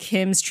Young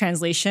Kim's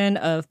translation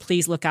of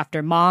Please Look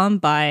After Mom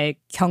by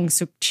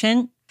Kyung-Suk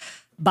Shin,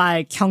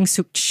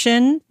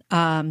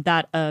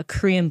 that a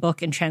Korean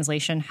book in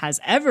translation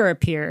has ever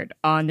appeared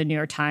on the New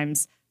York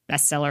Times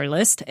bestseller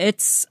list.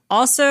 It's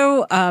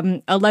also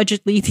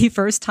allegedly the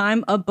first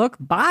time a book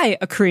by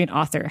a Korean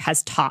author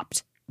has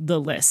topped the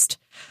list,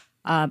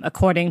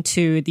 according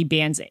to the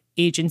band's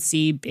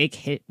agency, Big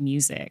Hit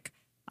Music.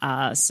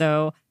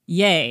 So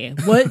Yay.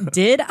 What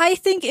did I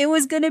think it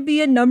was going to be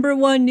a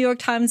 #1 New York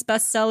Times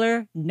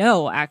bestseller?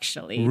 No,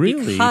 actually.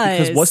 Really?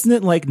 Because wasn't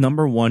it like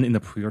 #1 in the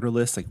pre-order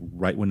list, like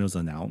right when it was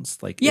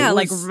announced? Like yeah,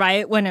 like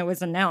right when it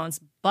was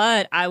announced.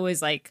 But I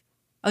was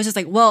just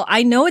like, well,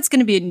 I know it's going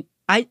to be,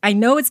 I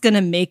know it's going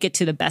to make it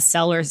to the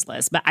bestsellers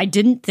list, but I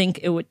didn't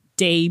think it would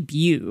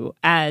debut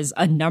as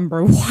a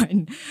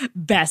 #1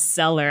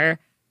 bestseller.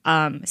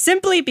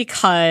 Simply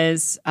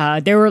because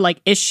there were like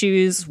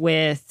issues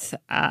with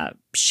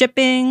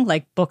shipping,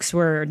 like books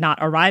were not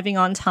arriving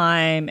on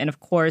time. And of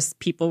course,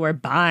 people were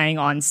buying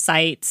on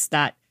sites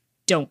that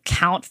don't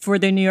count for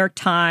the New York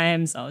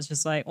Times. I was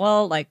just like,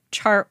 well, like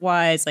chart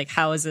wise, like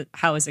how is it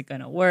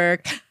going to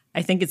work?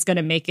 I think it's going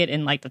to make it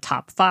in like the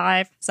top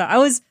 5. So I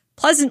was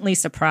pleasantly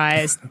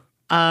surprised.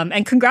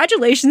 And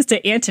congratulations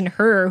to Anton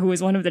Hur, who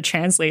was one of the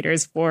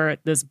translators for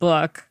this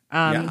book.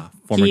 Former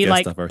he guest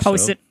like of our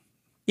posted. show.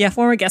 Yeah,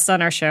 former guest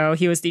on our show.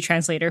 He was the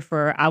translator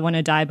for I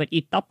Wanna Die But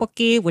Eat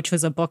Tteokbokki, which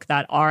was a book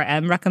that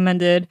RM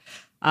recommended.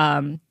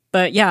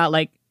 But yeah,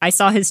 like I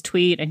saw his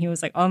tweet and he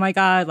was like, oh my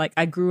God, like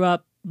I grew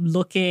up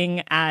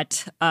looking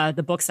at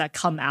the books that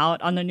come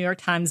out on the New York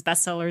Times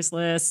bestsellers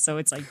list. So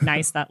it's like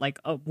nice that like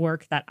a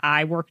work that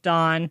I worked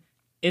on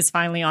is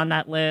finally on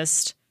that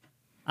list.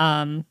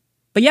 But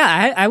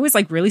yeah, I was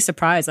like really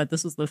surprised that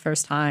this was the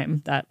first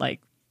time that like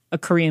a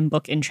Korean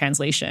book in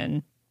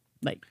translation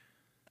like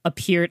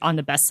appeared on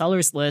the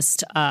bestsellers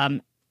list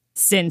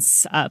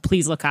since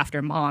Please Look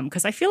After Mom,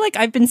 because I feel like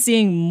I've been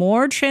seeing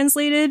more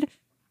translated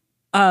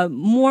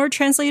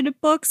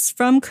books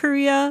from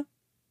Korea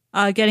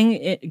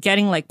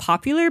getting like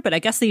popular, but I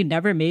guess they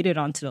never made it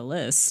onto the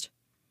list.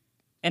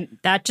 And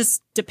that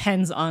just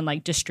depends on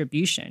like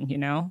distribution, you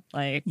know?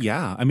 Like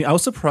yeah, I mean, I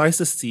was surprised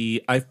to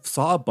see. I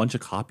saw a bunch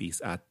of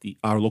copies at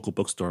our local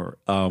bookstore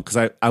because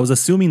I was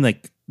assuming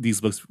like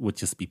these books would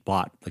just be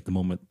bought like the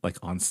moment like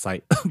on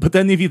site. But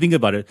then if you think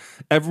about it,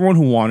 everyone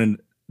who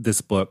wanted this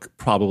book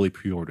probably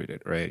pre-ordered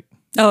it, right?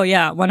 Oh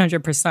yeah,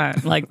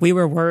 100%. Like we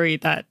were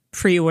worried that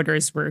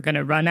pre-orders were going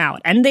to run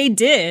out, and they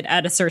did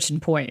at a certain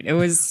point. It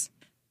was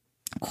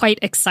quite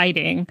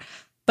exciting.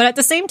 But at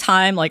the same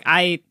time, like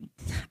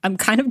I'm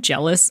kind of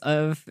jealous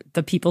of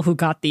the people who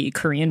got the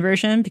Korean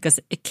version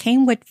because it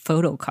came with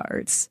photo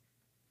cards.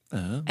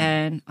 Oh.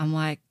 And I'm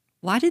like,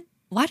 why did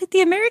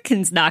the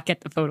Americans not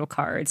get the photo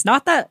cards?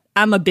 Not that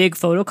I'm a big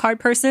photo card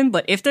person,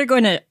 but if they're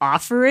going to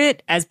offer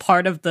it as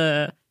part of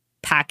the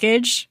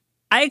package,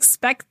 I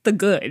expect the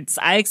goods.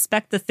 I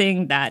expect the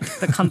thing that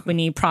the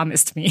company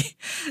promised me.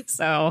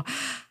 So,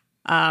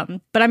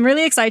 but I'm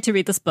really excited to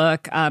read this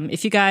book.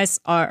 If you guys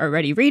are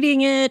already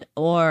reading it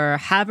or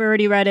have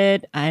already read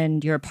it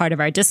and you're a part of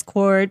our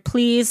Discord,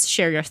 please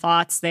share your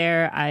thoughts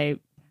there. I'm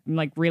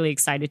like really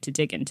excited to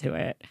dig into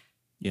it.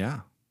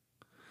 Yeah.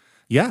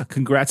 Yeah,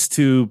 congrats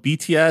to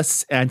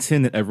BTS,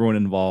 Anton, and everyone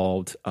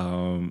involved.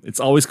 It's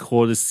always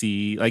cool to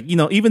see, like, you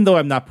know, even though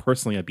I'm not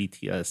personally a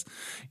BTS,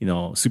 you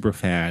know, super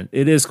fan,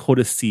 it is cool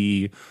to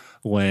see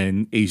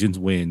when Asians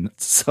win.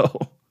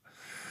 So,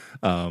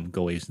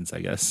 go Asians, I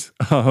guess.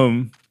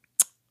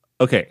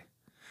 Okay,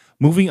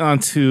 moving on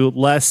to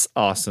less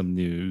awesome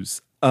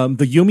news.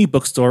 The Yomi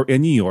Bookstore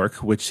in New York,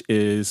 which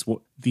is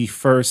the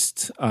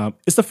first,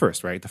 it's the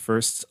first, right? The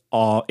first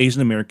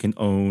Asian American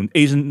owned,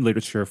 Asian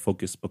literature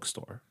focused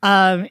bookstore.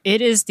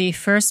 It is the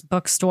first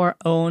bookstore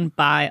owned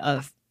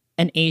by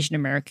an Asian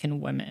American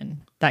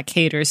woman that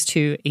caters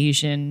to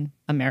Asian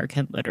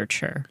American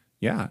literature.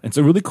 Yeah, it's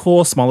a really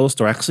cool small little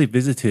store. I actually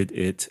visited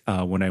it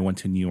when I went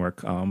to New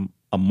York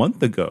a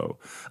month ago.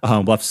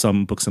 Left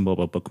some Books and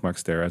Boba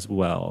bookmarks there as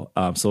well.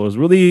 So it was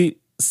really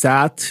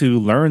sad to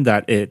learn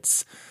that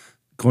it's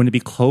going to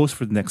be closed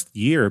for the next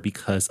year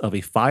because of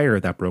a fire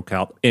that broke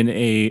out in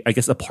a, I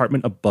guess,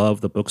 apartment above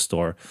the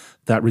bookstore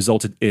that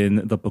resulted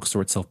in the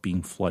bookstore itself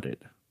being flooded.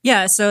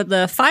 Yeah, so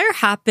the fire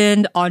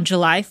happened on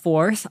July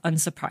 4th,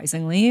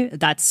 unsurprisingly.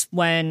 That's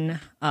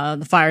when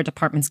the fire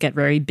departments get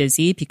very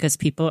busy because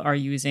people are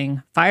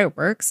using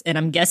fireworks. And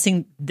I'm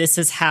guessing this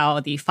is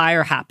how the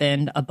fire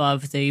happened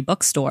above the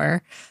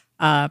bookstore.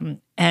 And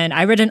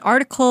I read an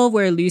article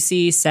where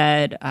Lucy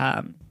said,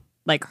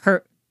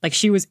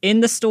 she was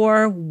in the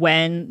store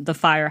when the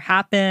fire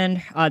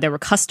happened. There were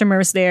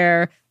customers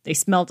there. They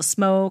smelled the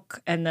smoke.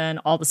 And then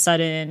all of a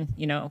sudden,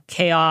 you know,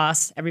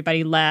 chaos.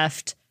 Everybody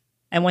left.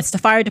 And once the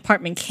fire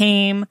department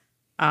came,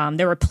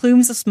 there were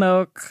plumes of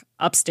smoke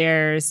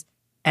upstairs.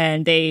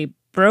 And they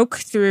broke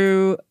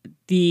through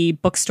the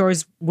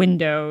bookstore's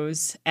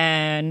windows.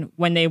 And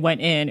when they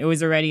went in, it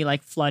was already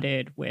like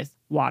flooded with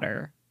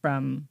water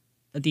from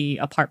the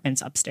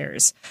apartments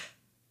upstairs.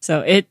 So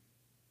it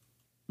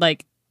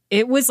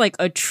was like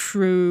a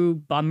true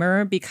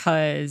bummer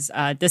because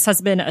this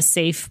has been a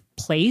safe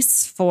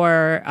place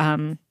for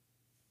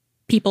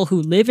people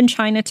who live in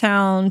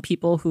Chinatown,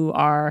 people who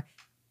are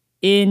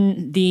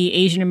in the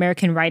Asian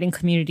American writing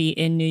community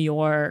in New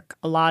York.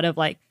 A lot of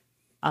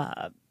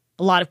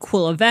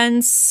cool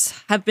events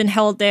have been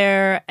held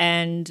there,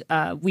 and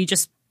we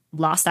just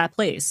lost that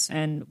place,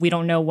 and we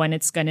don't know when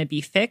it's going to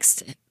be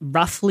fixed.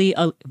 Roughly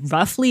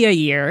a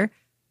year.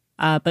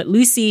 But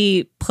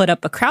Lucy put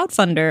up a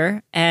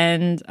crowdfunder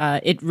and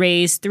it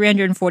raised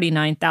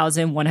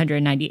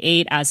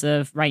 $349,198 as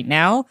of right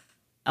now,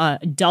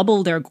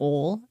 double their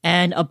goal.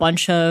 And a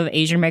bunch of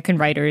Asian American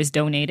writers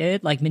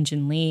donated, like Min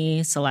Jin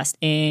Lee, Celeste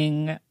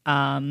Ng,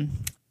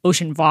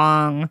 Ocean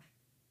Vuong.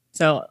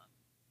 So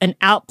an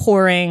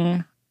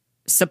outpouring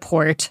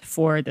support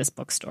for this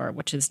bookstore,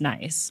 which is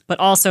nice, but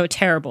also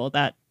terrible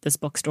that this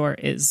bookstore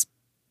is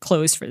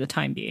closed for the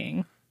time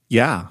being.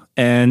 Yeah.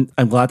 And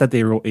I'm glad that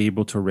they were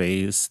able to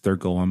raise their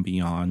goal and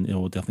beyond. It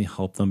will definitely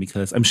help them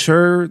because I'm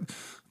sure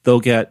they'll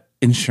get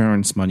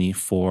insurance money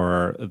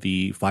for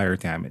the fire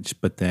damage,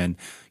 but then,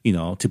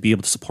 to be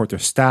able to support their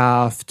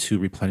staff, to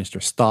replenish their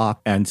stock,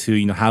 and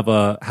to, have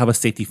a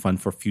safety fund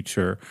for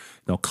future,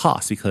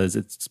 costs, because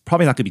it's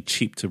probably not going to be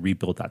cheap to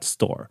rebuild that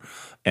store.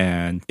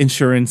 And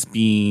insurance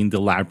being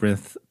the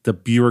labyrinth, the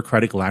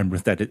bureaucratic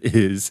labyrinth that it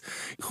is,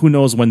 who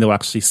knows when they'll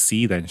actually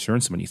see that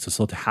insurance money.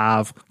 So to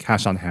have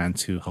cash on hand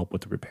to help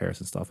with the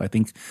repairs and stuff, I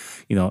think,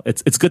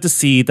 it's good to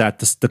see that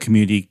the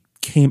community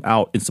came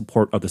out in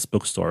support of this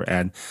bookstore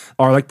and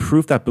are like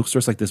proof that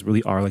bookstores like this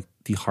really are like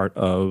the heart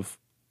of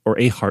or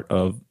a heart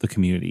of the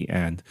community.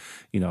 And,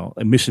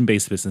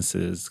 mission-based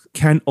businesses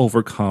can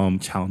overcome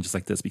challenges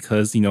like this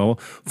because,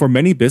 for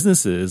many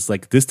businesses,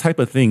 like this type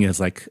of thing is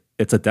like,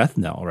 it's a death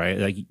knell, right?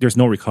 Like there's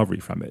no recovery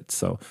from it.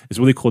 So it's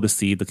really cool to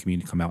see the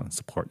community come out and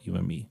support you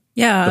and me.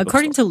 Yeah.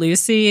 According to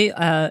Lucy,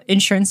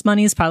 insurance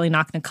money is probably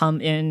not going to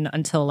come in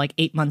until like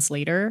 8 months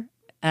later.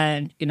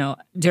 And,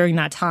 during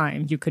that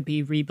time, you could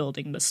be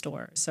rebuilding the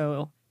store.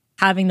 So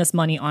having this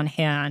money on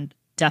hand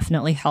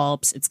definitely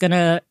helps. It's going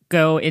to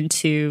go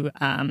into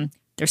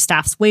their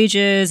staff's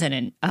wages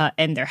and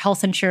their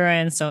health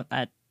insurance so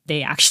that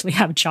they actually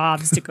have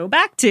jobs to go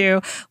back to,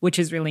 which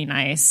is really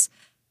nice.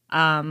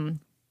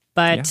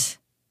 But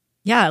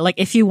like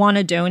if you want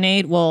to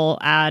donate, we'll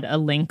add a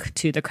link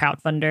to the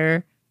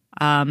crowdfunder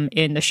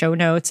in the show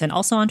notes and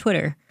also on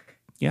Twitter.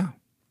 Yeah.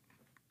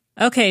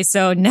 Okay,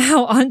 so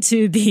now on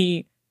to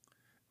the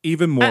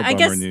even more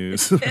bummer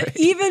news. Right?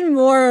 Even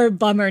more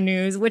bummer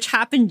news, which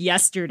happened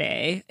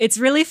yesterday. It's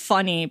really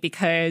funny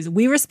because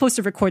we were supposed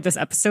to record this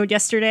episode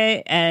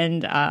yesterday.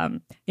 And,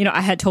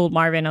 I had told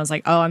Marvin, I was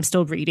like, I'm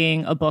still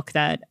reading a book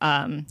that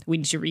we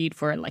need to read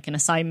for like an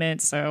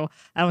assignment. So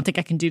I don't think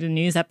I can do the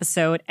news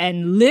episode.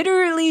 And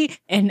literally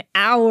an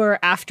hour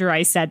after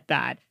I said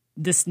that,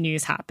 this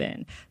news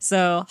happened.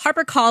 So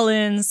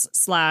HarperCollins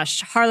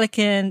 /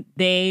 Harlequin,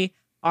 they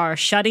are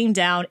shutting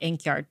down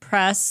Inkyard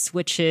Press,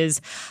 which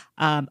is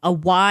a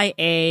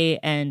YA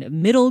and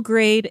middle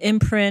grade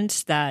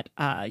imprint that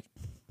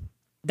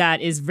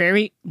is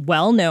very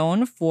well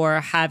known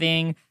for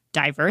having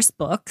diverse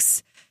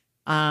books.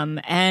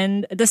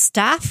 And the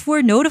staff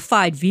were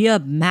notified via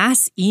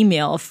mass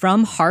email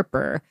from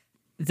Harper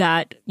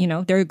that,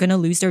 they're going to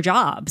lose their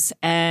jobs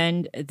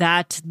and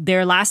that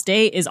their last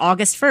day is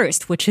August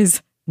 1st, which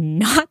is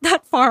not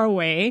that far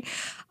away.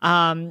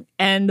 And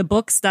the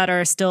books that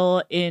are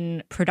still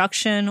in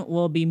production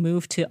will be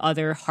moved to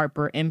other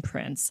Harper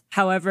imprints.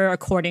 However,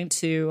 according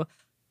to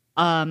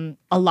a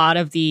lot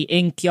of the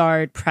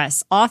Inkyard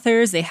Press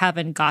authors, they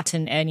haven't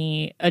gotten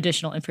any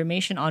additional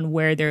information on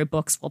where their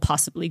books will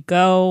possibly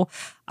go.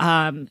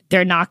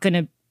 They're not going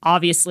to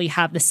obviously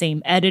have the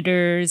same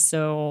editors,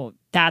 so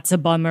that's a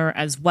bummer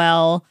as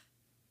well.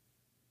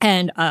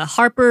 And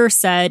Harper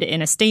said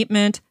in a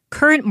statement,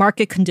 current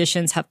market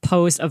conditions have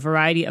posed a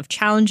variety of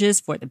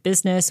challenges for the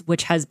business,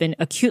 which has been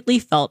acutely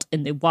felt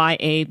in the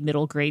YA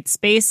middle grade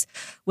space,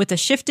 with a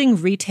shifting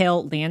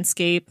retail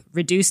landscape,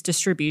 reduced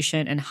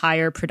distribution, and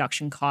higher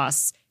production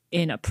costs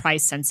in a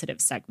price-sensitive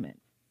segment.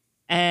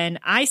 And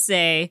I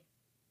say,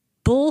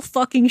 bull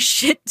fucking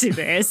shit to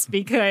this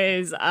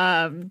because,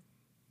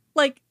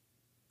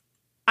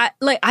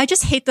 I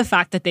just hate the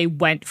fact that they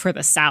went for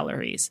the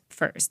salaries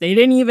first. They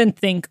didn't even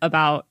think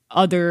about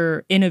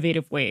other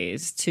innovative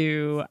ways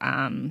to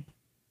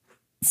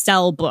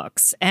sell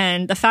books.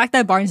 And the fact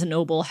that Barnes &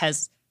 Noble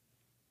has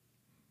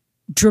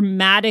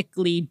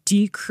dramatically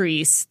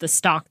decreased the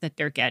stock that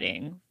they're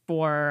getting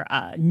for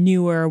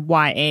newer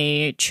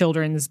YA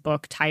children's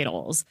book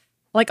titles.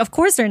 Like, of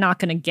course, they're not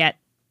going to get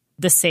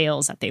the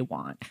sales that they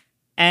want.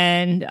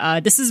 And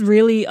this is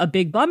really a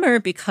big bummer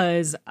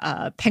because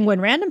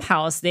Penguin Random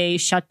House, they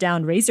shut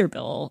down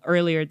Razorbill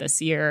earlier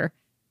this year.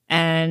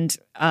 And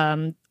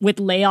with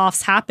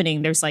layoffs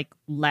happening, there's like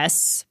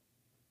less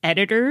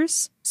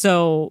editors.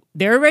 So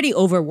they're already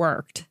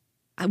overworked.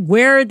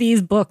 Where are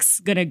these books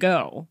going to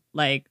go?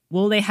 Like,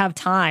 will they have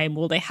time?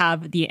 Will they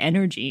have the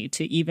energy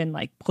to even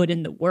like put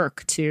in the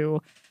work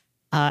to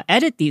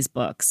edit these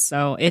books?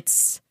 So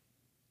it's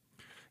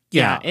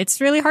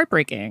really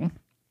heartbreaking.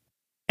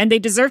 And they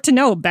deserve to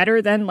know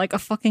better than like a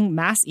fucking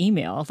mass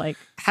email. Like,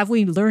 have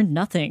we learned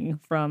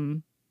nothing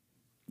from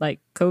like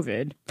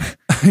COVID?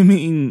 I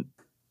mean,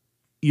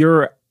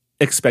 you're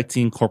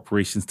expecting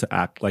corporations to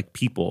act like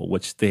people,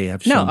 which they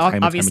have shown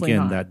time and time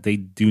again that they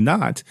do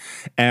not.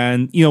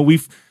 And,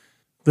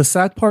 the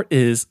sad part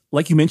is,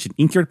 like you mentioned,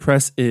 Inkyard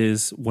Press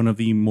is one of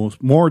the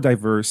more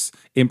diverse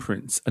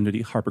imprints under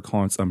the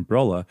HarperCollins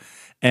umbrella.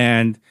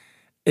 And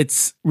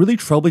it's really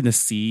troubling to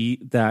see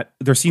that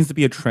there seems to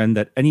be a trend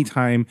that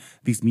anytime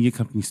these media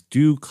companies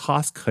do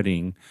cost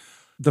cutting,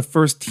 the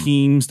first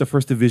teams, the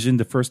first division,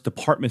 the first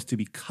departments to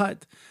be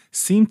cut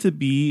seem to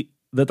be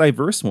the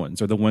diverse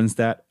ones or the ones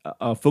that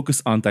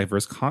focus on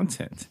diverse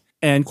content.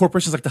 And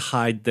corporations like to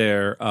hide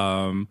their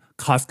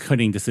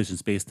cost-cutting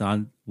decisions based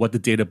on what the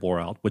data bore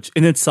out, which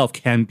in itself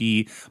can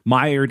be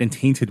mired and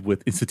tainted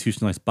with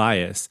institutionalized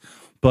bias.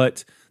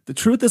 But the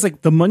truth is,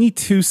 like, the money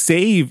to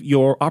save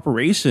your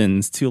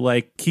operations, to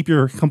like keep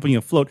your company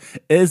afloat,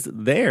 is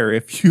there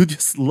if you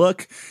just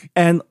look.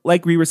 And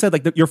like Reaver said,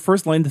 like your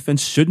first line of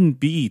defense shouldn't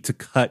be to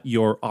cut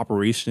your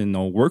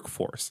operational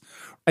workforce.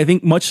 I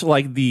think much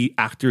like the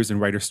actors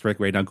and writers strike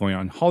right now going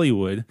on in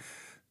Hollywood,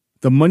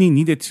 the money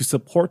needed to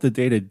support the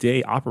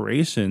day-to-day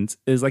operations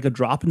is like a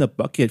drop in the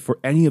bucket for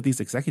any of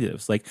these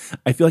executives. Like,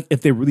 I feel like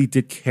if they really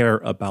did care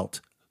about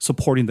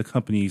supporting the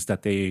companies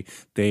that they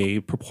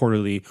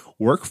purportedly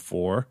work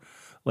for,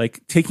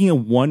 like taking a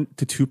 1%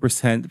 to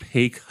 2%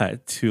 pay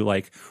cut to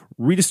like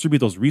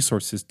redistribute those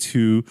resources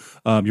to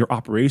your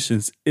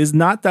operations is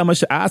not that much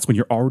to ask when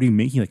you're already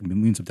making like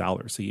millions of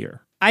dollars a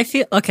year. I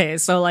feel okay.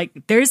 So like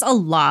there's a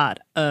lot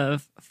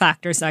of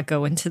factors that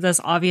go into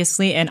this,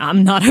 obviously, and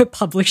I'm not a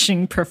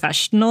publishing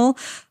professional,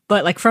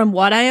 but like from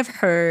what I have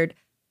heard,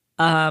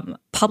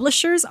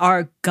 publishers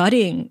are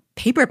gutting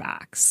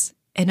paperbacks.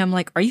 And I'm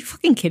like, are you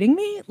fucking kidding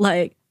me?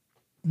 Like,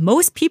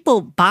 most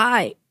people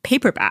buy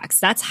paperbacks.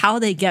 That's how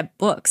they get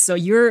books. So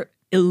you're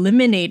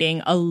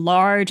eliminating a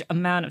large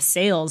amount of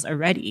sales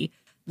already.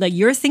 Like,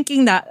 you're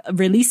thinking that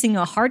releasing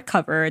a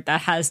hardcover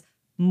that has,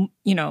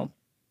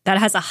 that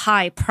has a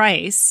high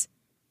price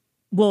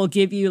will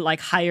give you like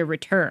higher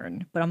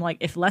return. But I'm like,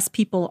 if less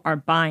people are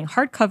buying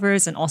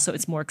hardcovers and also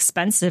it's more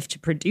expensive to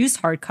produce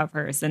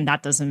hardcovers, then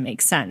that doesn't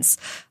make sense.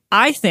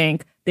 I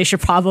think they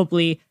should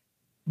probably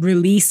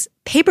release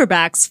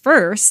paperbacks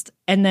first,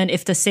 and then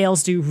if the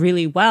sales do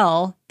really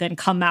well, then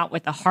come out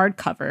with a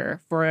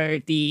hardcover for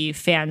the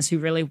fans who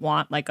really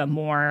want like a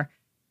more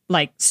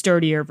like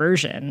sturdier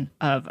version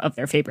of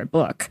their favorite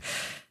book.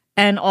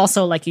 And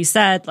also, like you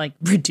said, like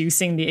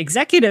reducing the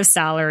executive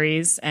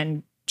salaries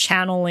and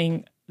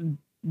channeling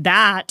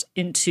that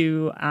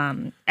into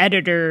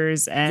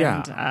editors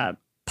and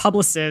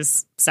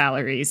publicists'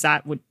 salaries,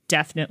 that would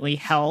definitely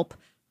help.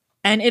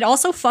 And it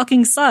also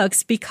fucking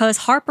sucks because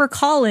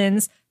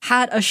HarperCollins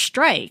had a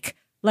strike.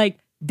 Like,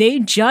 they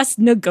just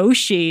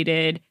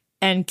negotiated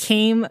and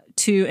came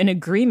to an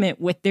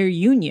agreement with their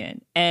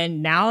union.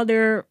 And now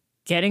they're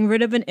getting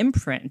rid of an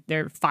imprint.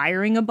 They're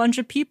firing a bunch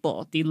of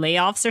people. The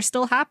layoffs are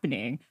still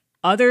happening.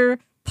 Other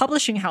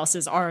publishing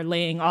houses are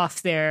laying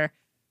off their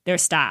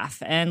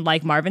staff. And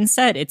like Marvin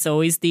said, it's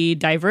always the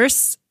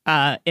diverse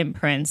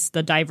imprints,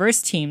 the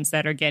diverse teams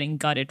that are getting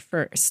gutted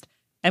first.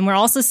 And we're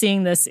also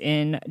seeing this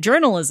in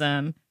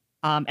journalism.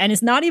 And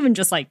it's not even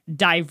just like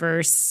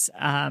diverse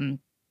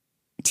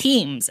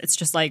teams. It's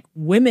just like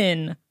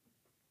women-led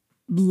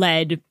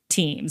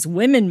teams,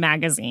 women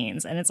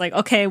magazines. And it's like,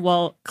 okay,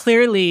 well,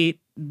 clearly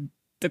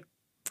the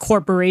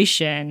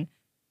corporation,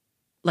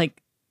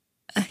 like,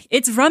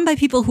 it's run by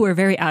people who are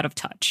very out of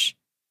touch,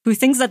 who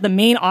thinks that the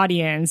main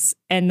audience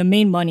and the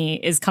main money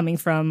is coming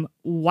from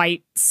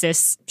white,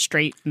 cis,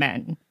 straight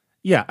men.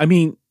 Yeah, I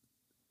mean,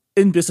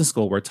 in business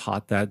school, we're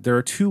taught that there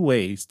are two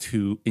ways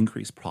to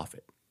increase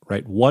profit,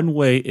 right? One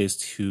way is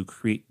to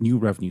create new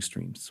revenue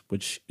streams,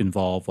 which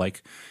involve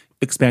like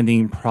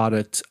expanding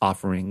product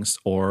offerings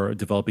or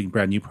developing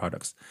brand new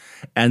products.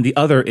 And the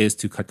other is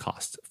to cut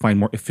costs, find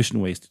more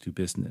efficient ways to do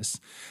business.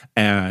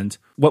 And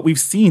what we've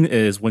seen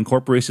is when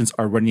corporations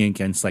are running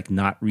against like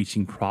not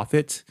reaching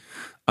profit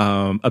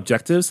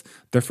objectives,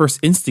 their first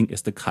instinct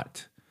is to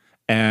cut.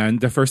 And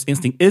their first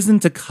instinct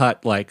isn't to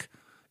cut like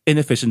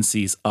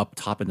inefficiencies up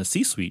top in the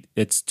C-suite.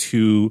 It's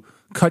to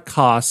cut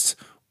costs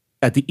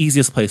at the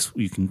easiest place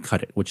you can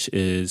cut it, which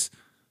is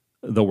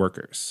the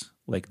workers,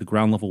 like the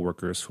ground level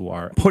workers who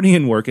are putting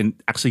in work and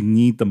actually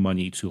need the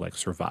money to like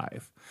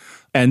survive.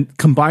 And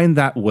combine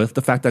that with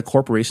the fact that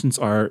corporations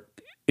are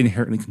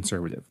inherently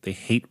conservative. They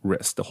hate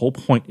risk. The whole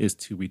point is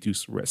to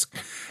reduce risk.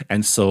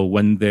 And so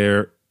when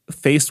they're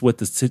faced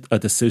with a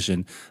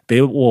decision,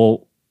 they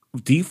will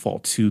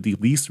default to the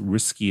least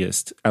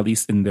riskiest, at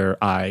least in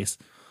their eyes,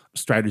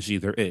 strategy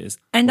there is.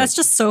 And that's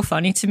just so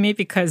funny to me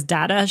because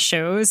data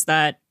shows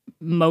that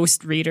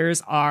most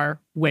readers are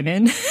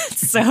women.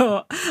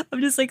 So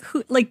I'm just like,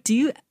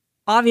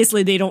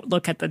 obviously they don't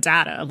look at the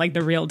data, like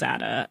the real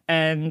data,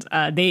 and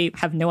they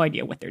have no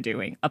idea what they're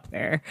doing up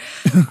there.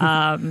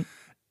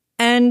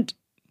 And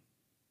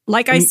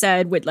like I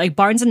said, with like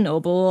Barnes and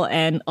Noble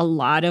and a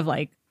lot of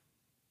like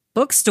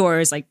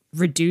bookstores like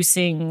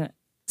reducing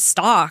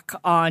stock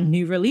on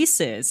new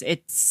releases,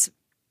 it's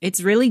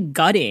really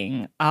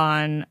gutting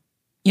on,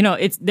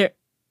 it's there.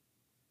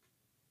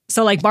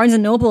 So like Barnes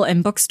and Noble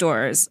and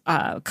bookstores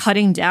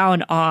cutting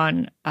down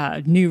on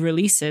new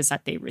releases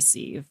that they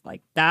receive,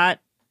 that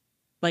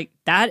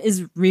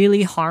is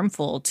really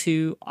harmful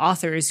to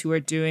authors who are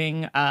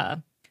doing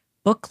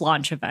book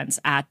launch events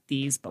at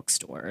these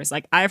bookstores.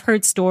 Like, I've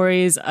heard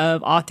stories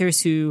of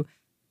authors who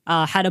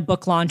had a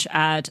book launch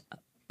at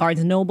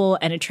Barnes & Noble,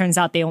 and it turns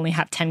out they only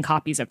have 10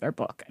 copies of their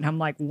book. And I'm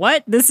like,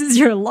 what? This is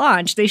your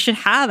launch. They should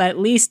have at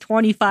least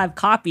 25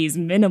 copies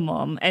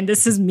minimum. And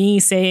this is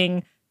me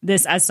saying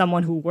this as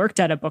someone who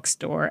worked at a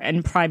bookstore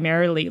and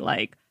primarily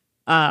like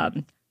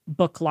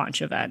book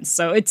launch events.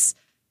 So it's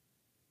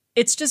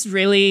just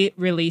really,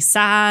 really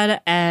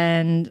sad.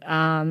 And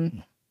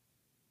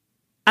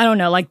I don't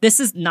know, like this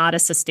is not a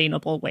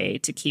sustainable way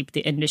to keep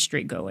the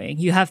industry going.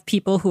 You have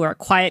people who are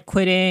quiet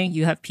quitting.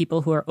 You have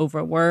people who are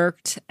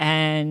overworked.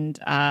 And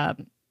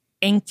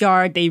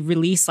Inkyard, they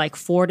release like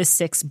 4 to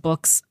 6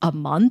 books a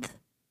month.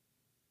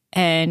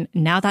 And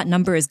now that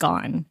number is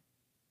gone.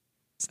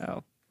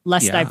 So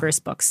less diverse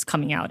books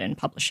coming out and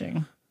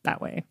publishing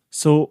that way.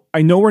 So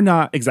I know we're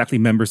not exactly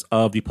members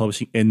of the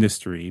publishing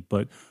industry,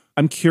 but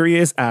I'm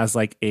curious as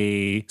like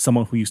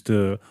someone who used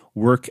to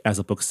work as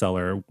a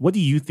bookseller, what do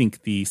you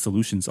think the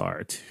solutions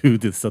are to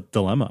this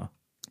dilemma?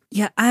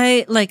 Yeah,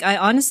 I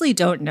honestly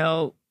don't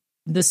know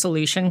the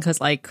solution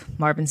because like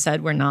Marvin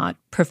said, we're not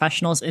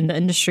professionals in the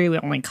industry. We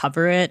only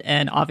cover it.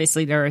 And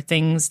obviously there are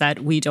things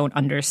that we don't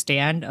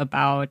understand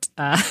about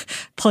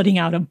putting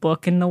out a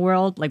book in the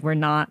world. Like we're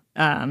not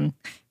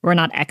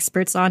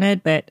experts on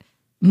it. But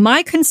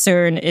my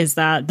concern is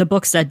that the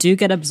books that do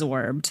get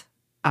absorbed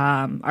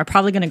are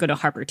probably going to go to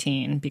Harper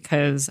Teen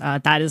because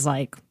that is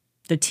like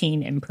the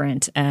teen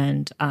imprint.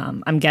 And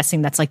I'm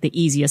guessing that's like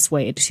the easiest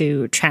way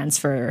to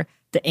transfer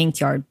the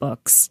Inkyard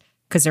books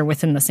because they're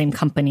within the same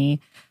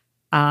company.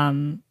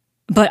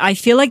 But I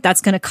feel like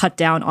that's going to cut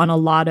down on a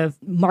lot of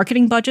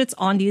marketing budgets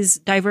on these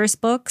diverse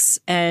books.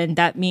 And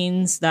that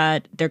means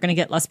that they're going to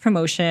get less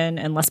promotion,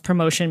 and less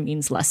promotion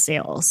means less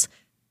sales.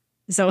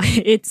 So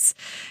it's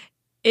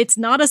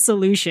not a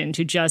solution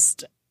to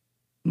just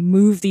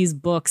move these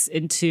books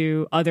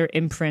into other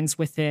imprints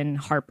within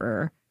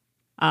Harper.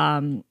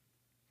 And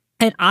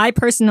I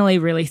personally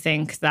really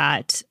think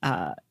that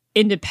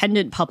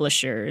independent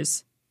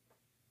publishers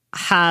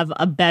have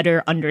a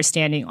better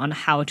understanding on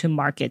how to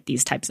market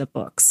these types of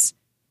books.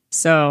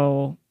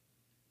 So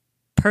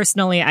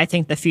personally, I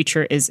think the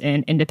future is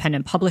in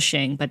independent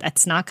publishing, but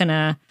that's not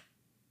gonna,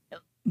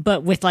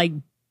 but with like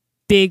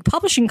big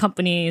publishing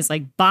companies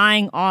like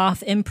buying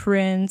off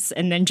imprints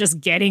and then just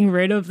getting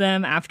rid of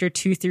them after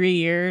 2-3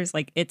 years,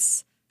 like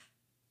it's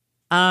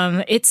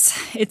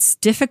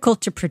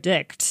difficult to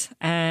predict,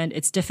 and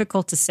it's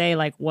difficult to say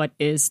like what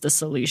is the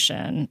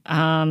solution.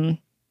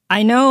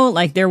 I know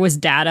like there was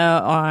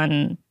data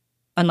on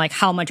like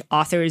how much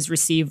authors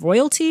receive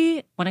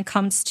royalty when it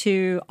comes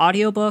to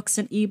audiobooks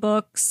and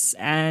ebooks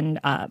and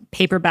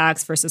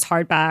paperbacks versus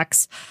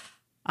hardbacks.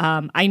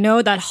 I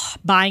know that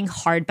buying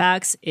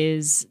hardbacks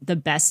is the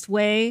best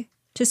way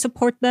to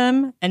support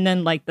them. And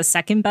then like the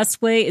second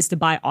best way is to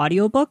buy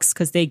audiobooks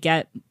because they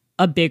get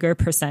a bigger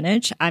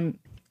percentage.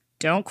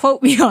 Don't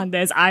quote me on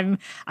this. I'm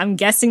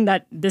guessing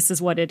that this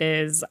is what it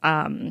is,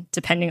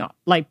 depending on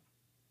like,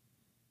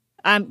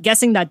 I'm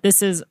guessing that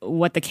this is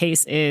what the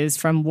case is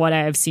from what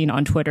I have seen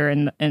on Twitter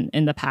in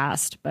the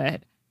past.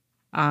 But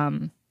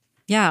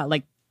yeah,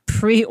 like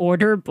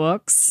pre-order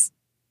books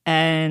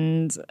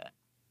and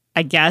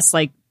I guess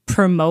like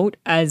promote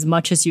as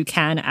much as you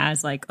can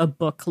as like a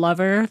book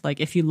lover. Like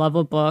if you love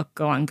a book,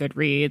 go on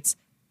Goodreads,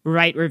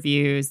 write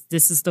reviews.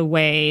 This is the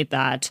way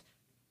that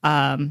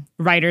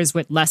writers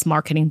with less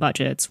marketing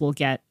budgets will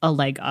get a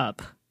leg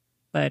up.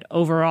 But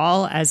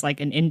overall, as like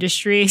an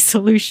industry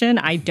solution,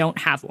 I don't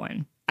have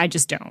one. I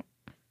just don't.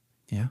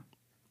 Yeah.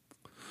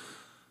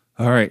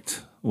 All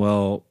right.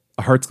 Well,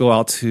 our hearts go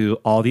out to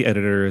all the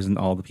editors and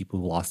all the people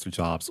who lost their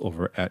jobs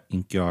over at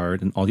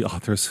Inkyard and all the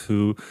authors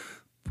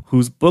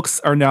whose books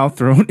are now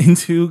thrown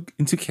into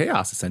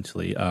chaos,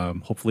 essentially.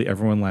 Hopefully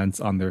everyone lands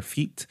on their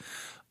feet.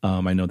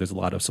 I know there's a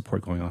lot of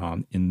support going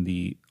on in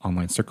the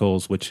online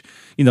circles, which,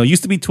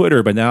 used to be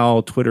Twitter, but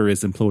now Twitter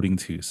is imploding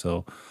too.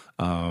 So,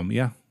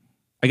 yeah.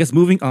 I guess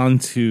moving on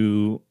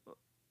to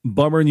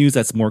bummer news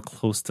that's more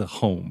close to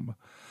home.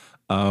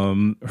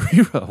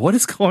 Rira, what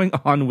is going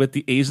on with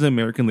the Asian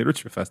American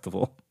Literature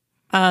Festival?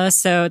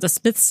 So the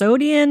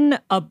Smithsonian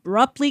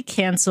abruptly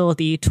canceled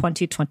the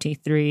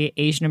 2023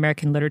 Asian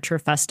American Literature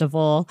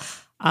Festival.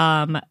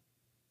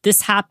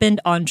 This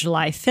happened on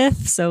July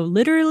 5th, so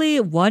literally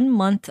 1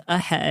 month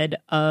ahead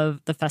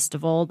of the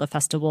festival. The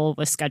festival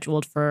was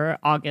scheduled for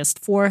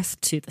August 4th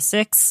to the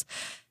 6th,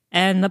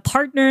 and the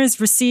partners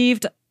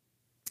received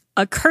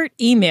a curt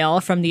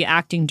email from the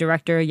acting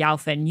director, Yao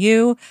Fen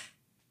Yu,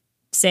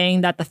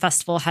 saying that the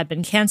festival had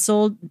been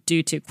canceled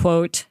due to,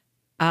 quote,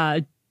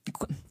 that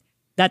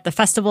the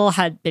festival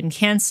had been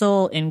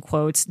canceled, in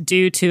quotes,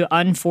 due to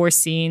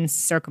unforeseen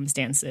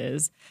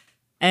circumstances.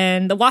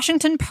 And the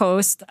Washington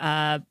Post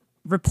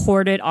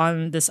reported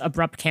on this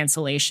abrupt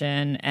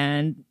cancellation,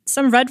 and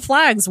some red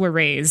flags were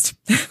raised.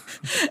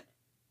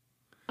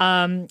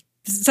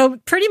 So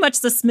pretty much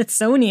the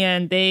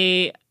Smithsonian,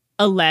 they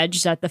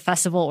alleged that the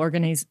festival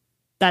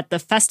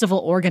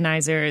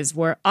organizers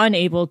were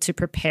unable to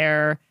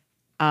prepare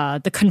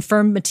the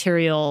confirmed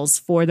materials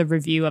for the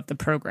review of the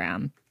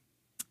program.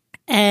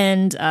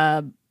 And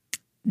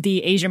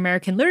the Asian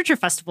American Literature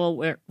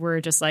Festival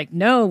were just like,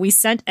 no, we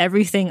sent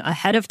everything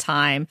ahead of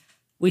time.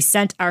 We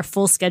sent our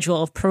full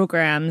schedule of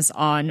programs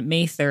on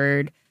May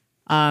 3rd.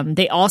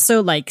 They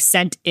also like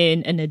sent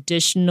in an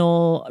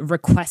additional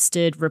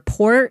requested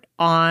report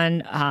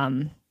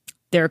on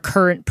their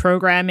current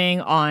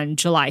programming on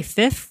July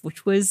 5th,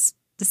 which was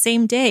the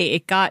same day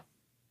it got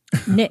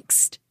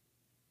nixed.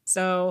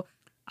 So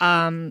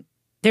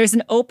there's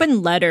an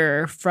open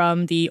letter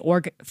from the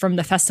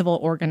festival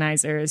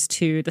organizers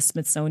to the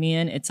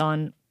Smithsonian. It's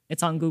on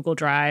Google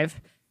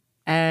Drive,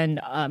 and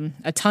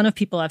a ton of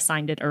people have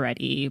signed it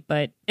already.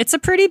 But it's a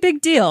pretty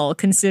big deal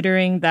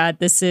considering that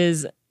this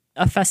is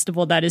a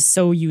festival that is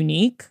so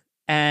unique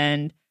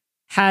and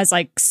has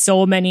like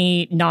so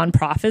many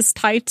nonprofits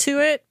tied to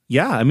it.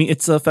 Yeah, I mean,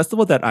 it's a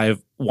festival that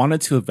I've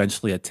wanted to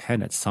eventually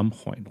attend at some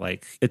point.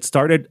 Like, it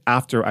started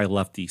after I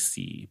left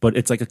DC, but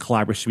it's like a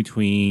collaboration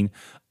between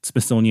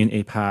Smithsonian,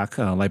 APAC,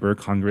 Library of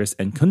Congress,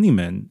 and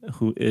Kundiman,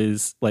 who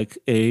is like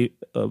a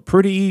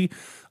pretty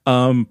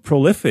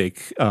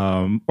prolific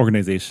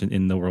organization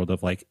in the world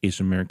of like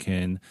Asian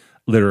American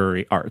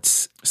literary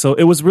arts. So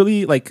it was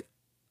really like,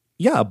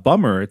 yeah, a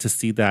bummer to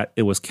see that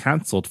it was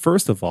canceled,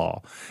 first of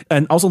all.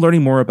 And also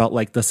learning more about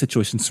like the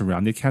situation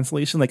surrounding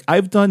cancellation. Like,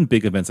 I've done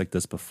big events like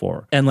this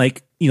before. And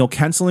like, you know,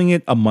 canceling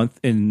it a month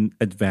in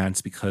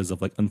advance because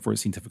of like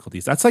unforeseen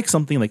difficulties. That's like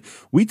something like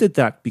we did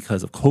that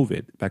because of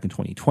COVID back in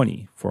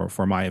 2020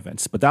 for my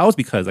events. But that was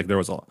because like there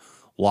was a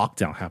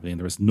lockdown happening.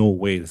 There was no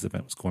way this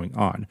event was going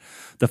on.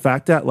 The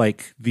fact that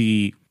like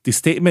the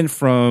statement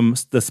from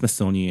the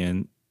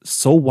Smithsonian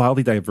so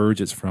wildly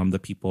diverges from the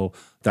people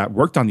that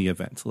worked on the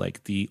event,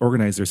 like the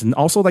organizers and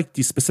also like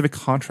the specific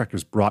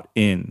contractors brought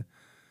in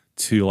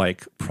to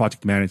like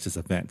project manage this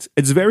event.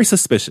 It's very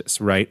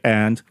suspicious, right?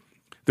 And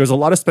there's a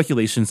lot of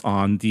speculations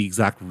on the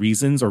exact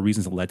reasons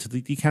that led to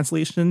the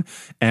cancellation.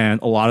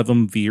 And a lot of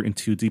them veer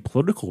into the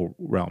political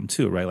realm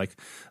too, right? Like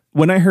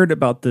when I heard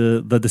about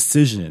the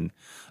decision,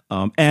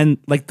 and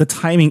like the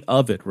timing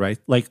of it, right?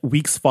 Like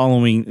weeks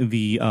following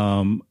the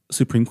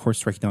Supreme Court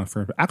striking down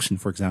affirmative action,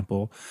 for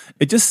example,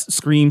 it just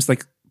screams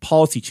like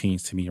policy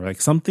change to me, right?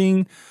 Like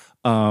something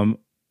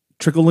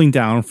trickling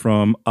down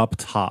from up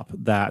top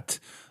that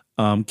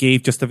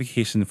gave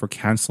justification for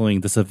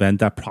canceling this event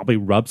that probably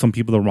rubbed some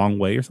people the wrong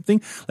way or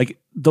something. Like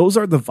those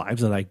are the vibes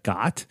that I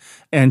got.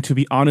 And to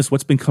be honest,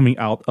 what's been coming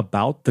out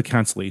about the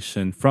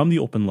cancellation from the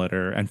open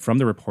letter and from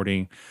the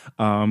reporting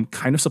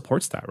kind of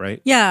supports that,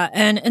 right? Yeah.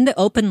 And in the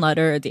open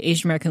letter, the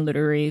Asian American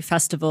Literary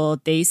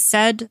Festival, they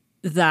said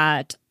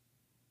that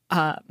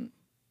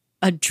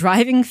a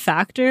driving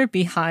factor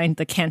behind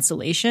the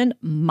cancellation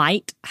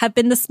might have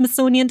been the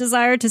Smithsonian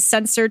desire to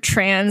censor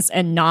trans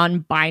and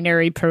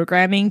non-binary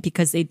programming,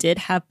 because they did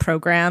have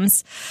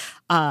programs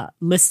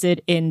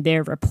listed in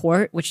their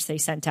report, which they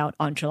sent out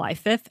on July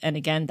 5th. And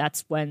again,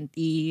 that's when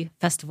the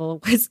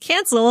festival was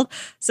canceled.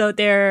 So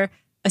they're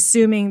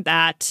assuming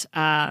that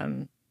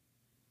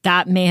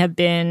that may have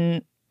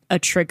been a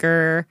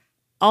trigger.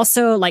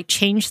 Also, like,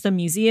 Change the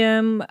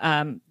Museum.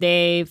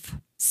 They've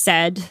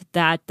said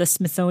that the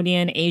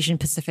Smithsonian Asian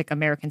Pacific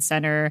American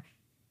Center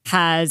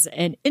has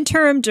an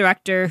interim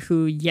director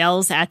who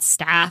yells at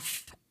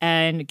staff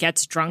and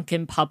gets drunk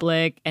in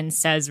public and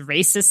says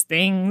racist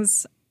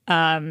things,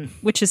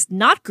 which is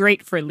not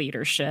great for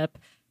leadership.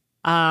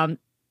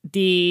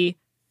 The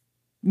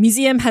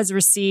museum has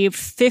received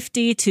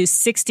 50 to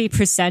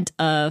 60%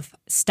 of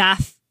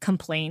staff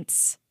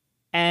complaints,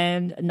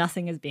 and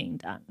nothing is being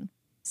done.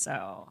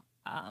 So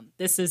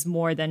this is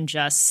more than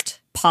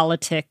just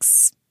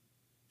politics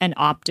and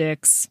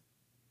optics.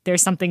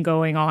 There's something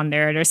going on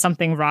there. There's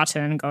something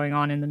rotten going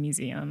on in the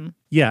museum.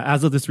 Yeah,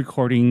 as of this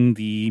recording,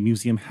 the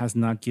museum has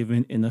not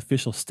given an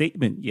official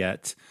statement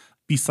yet,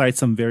 besides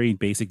some very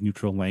basic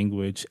neutral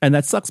language. And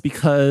that sucks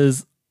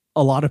because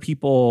a lot of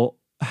people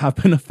have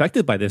been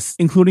affected by this,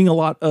 including a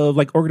lot of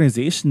like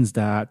organizations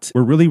that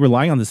were really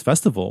relying on this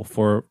festival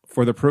for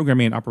their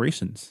programming and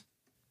operations.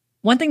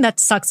 One thing that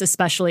sucks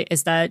especially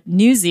is that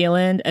New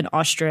Zealand and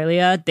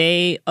Australia,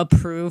 they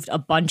approved a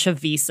bunch of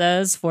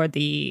visas for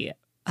the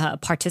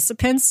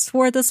participants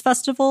for this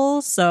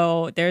festival.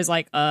 So there's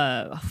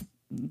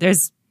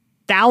there's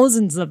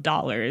thousands of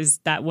dollars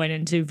that went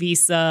into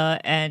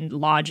visa and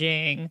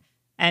lodging.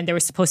 And there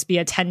was supposed to be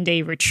a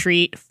 10-day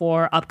retreat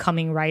for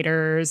upcoming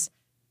writers.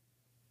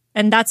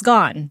 And that's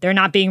gone. They're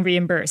not being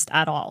reimbursed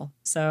at all.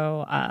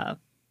 So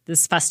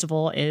this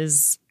festival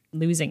is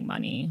losing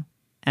money.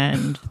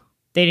 And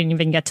they didn't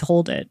even get to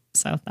hold it.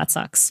 So that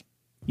sucks.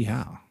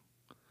 Yeah.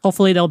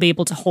 Hopefully they'll be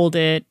able to hold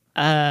it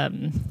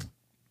in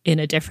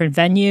a different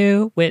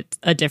venue with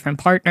a different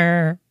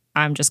partner.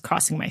 I'm just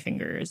crossing my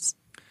fingers.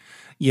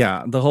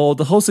 Yeah, the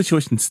whole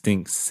situation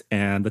stinks,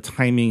 and the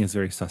timing is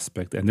very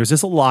suspect. And there's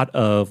just a lot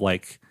of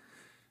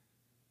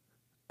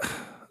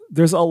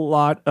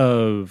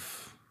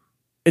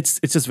it's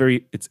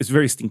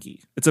very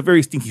stinky. It's a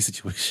very stinky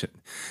situation,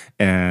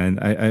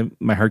 and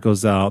my heart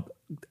goes out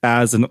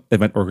as an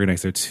event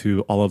organizer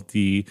to all of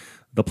the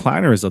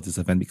planners of this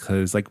event,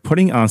 because like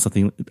putting on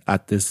something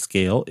at this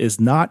scale is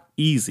not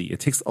easy. It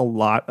takes a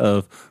lot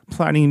of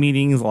planning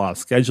meetings, a lot of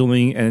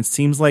scheduling, and it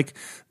seems like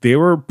they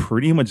were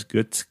pretty much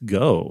good to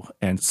go.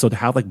 And so to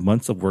have like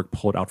months of work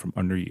pulled out from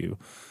under you,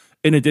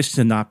 in addition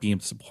to not being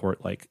able to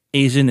support like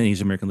Asian and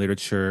Asian American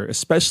literature,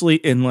 especially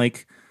in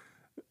like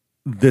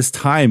this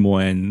time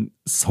when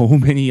so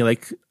many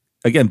like,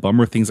 again,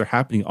 bummer things are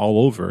happening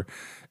all over,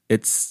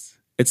 it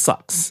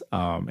sucks.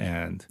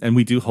 And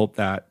we do hope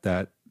that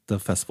the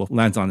festival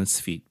lands on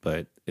its feet,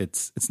 but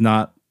it's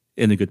not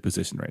in a good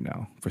position right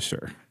now, for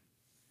sure.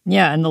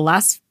 Yeah, and the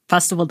last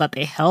festival that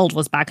they held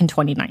was back in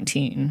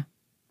 2019.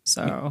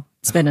 So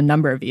it's been a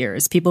number of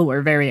years. People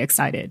were very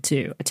excited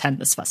to attend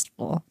this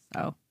festival.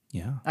 So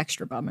yeah,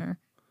 extra bummer.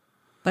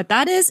 But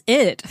that is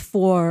it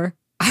for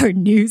our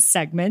news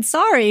segment.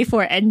 Sorry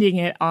for ending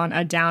it on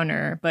a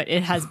downer, but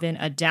it has been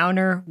a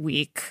downer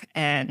week,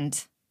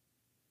 and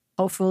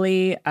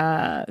hopefully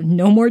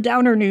no more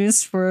downer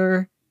news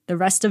for the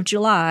rest of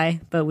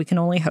July, but we can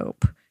only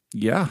hope.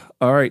 Yeah.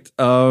 All right.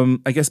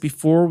 I guess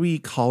before we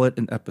call it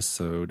an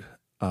episode,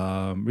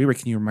 Riri,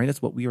 can you remind us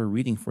what we are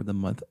reading for the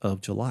month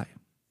of July?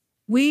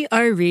 We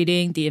are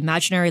reading The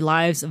Imaginary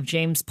Lives of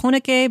James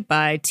Poneke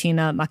by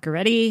Tina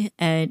Maccaretti,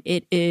 and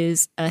it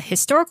is a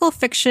historical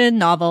fiction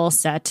novel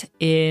set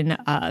in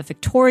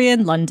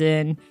Victorian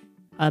London.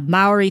 A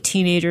Maori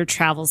teenager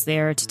travels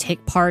there to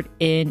take part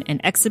in an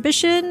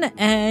exhibition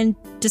and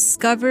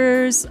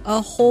discovers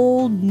a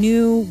whole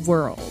new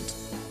world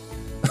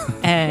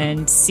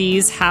and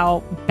sees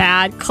how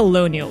bad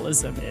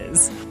colonialism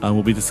is.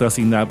 We'll be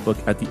discussing that book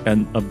at the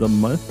end of the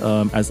month.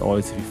 As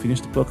always, if you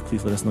finish the book,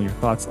 please let us know your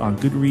thoughts on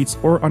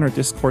Goodreads or on our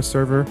Discord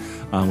server,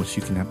 which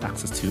you can have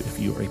access to if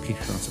you are a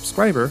Patreon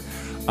subscriber.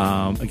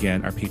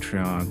 Again, our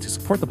Patreon to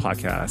support the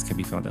podcast can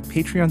be found at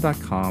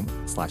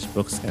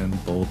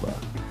patreon.com/booksandboba.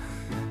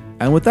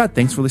 And with that,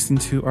 thanks for listening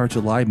to our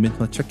July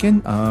mid-month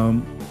check-in.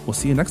 We'll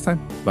see you next time.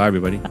 Bye,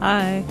 everybody.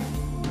 Bye.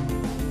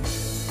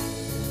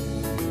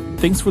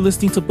 Thanks for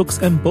listening to Books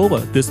and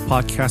Boba. This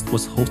podcast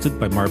was hosted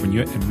by Marvin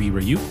Yue and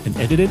Riri Yu and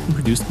edited and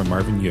produced by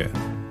Marvin Yue.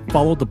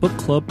 Follow the book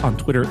club on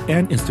Twitter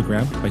and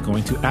Instagram by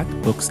going to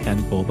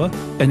 @BooksandBoba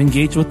and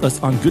engage with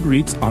us on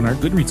Goodreads on our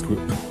Goodreads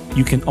group.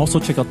 You can also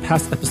check out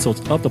past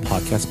episodes of the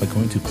podcast by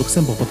going to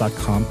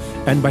booksandboba.com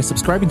and by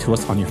subscribing to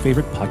us on your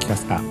favorite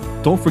podcast app.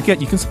 Don't forget,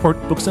 you can support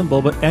Books and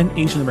Boba and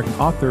Asian American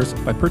authors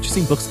by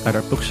purchasing books at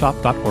our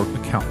bookshop.org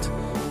account.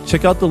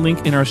 Check out the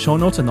link in our show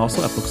notes and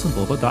also at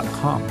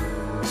booksandboba.com.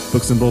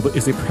 Books and Boba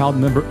is a proud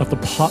member of the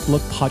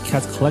Potluck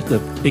Podcast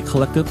Collective, a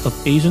collective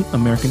of Asian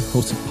American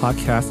hosted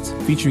podcasts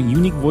featuring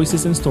unique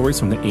voices and stories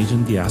from the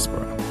Asian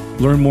diaspora.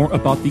 Learn more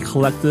about the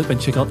collective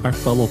and check out our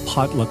fellow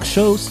Potluck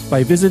shows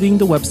by visiting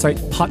the website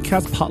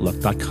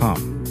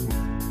podcastpotluck.com.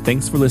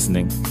 Thanks for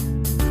listening.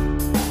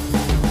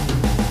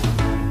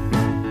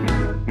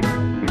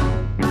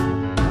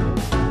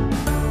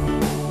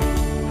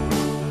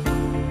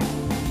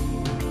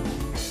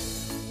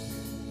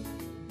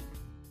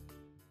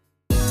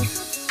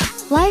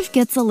 Life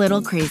gets a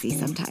little crazy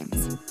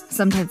sometimes.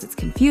 Sometimes it's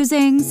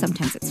confusing,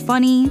 sometimes it's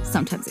funny,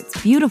 sometimes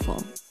it's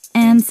beautiful,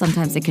 and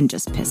sometimes it can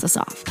just piss us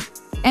off.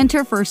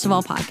 Enter First of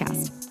All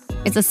Podcast.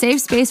 It's a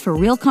safe space for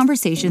real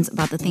conversations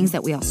about the things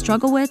that we all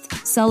struggle with,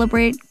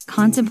 celebrate,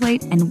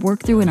 contemplate, and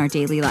work through in our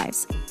daily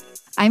lives.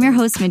 I'm your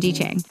host, Minji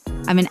Chang.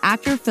 I'm an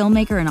actor,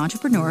 filmmaker, and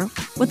entrepreneur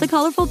with a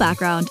colorful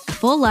background, a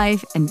full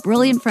life, and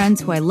brilliant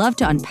friends who I love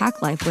to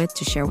unpack life with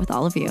to share with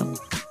all of you.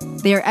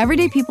 They are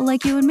everyday people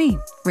like you and me,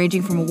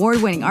 ranging from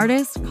award-winning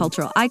artists,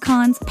 cultural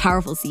icons,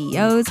 powerful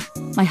CEOs,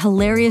 my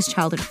hilarious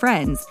childhood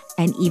friends,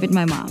 and even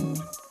my mom.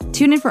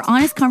 Tune in for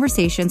honest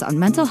conversations on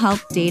mental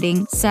health,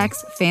 dating,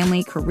 sex,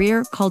 family,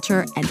 career,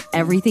 culture, and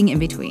everything in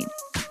between.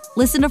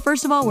 Listen to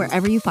First of All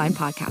wherever you find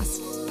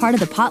podcasts, part of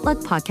the Potluck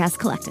Podcast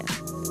Collective.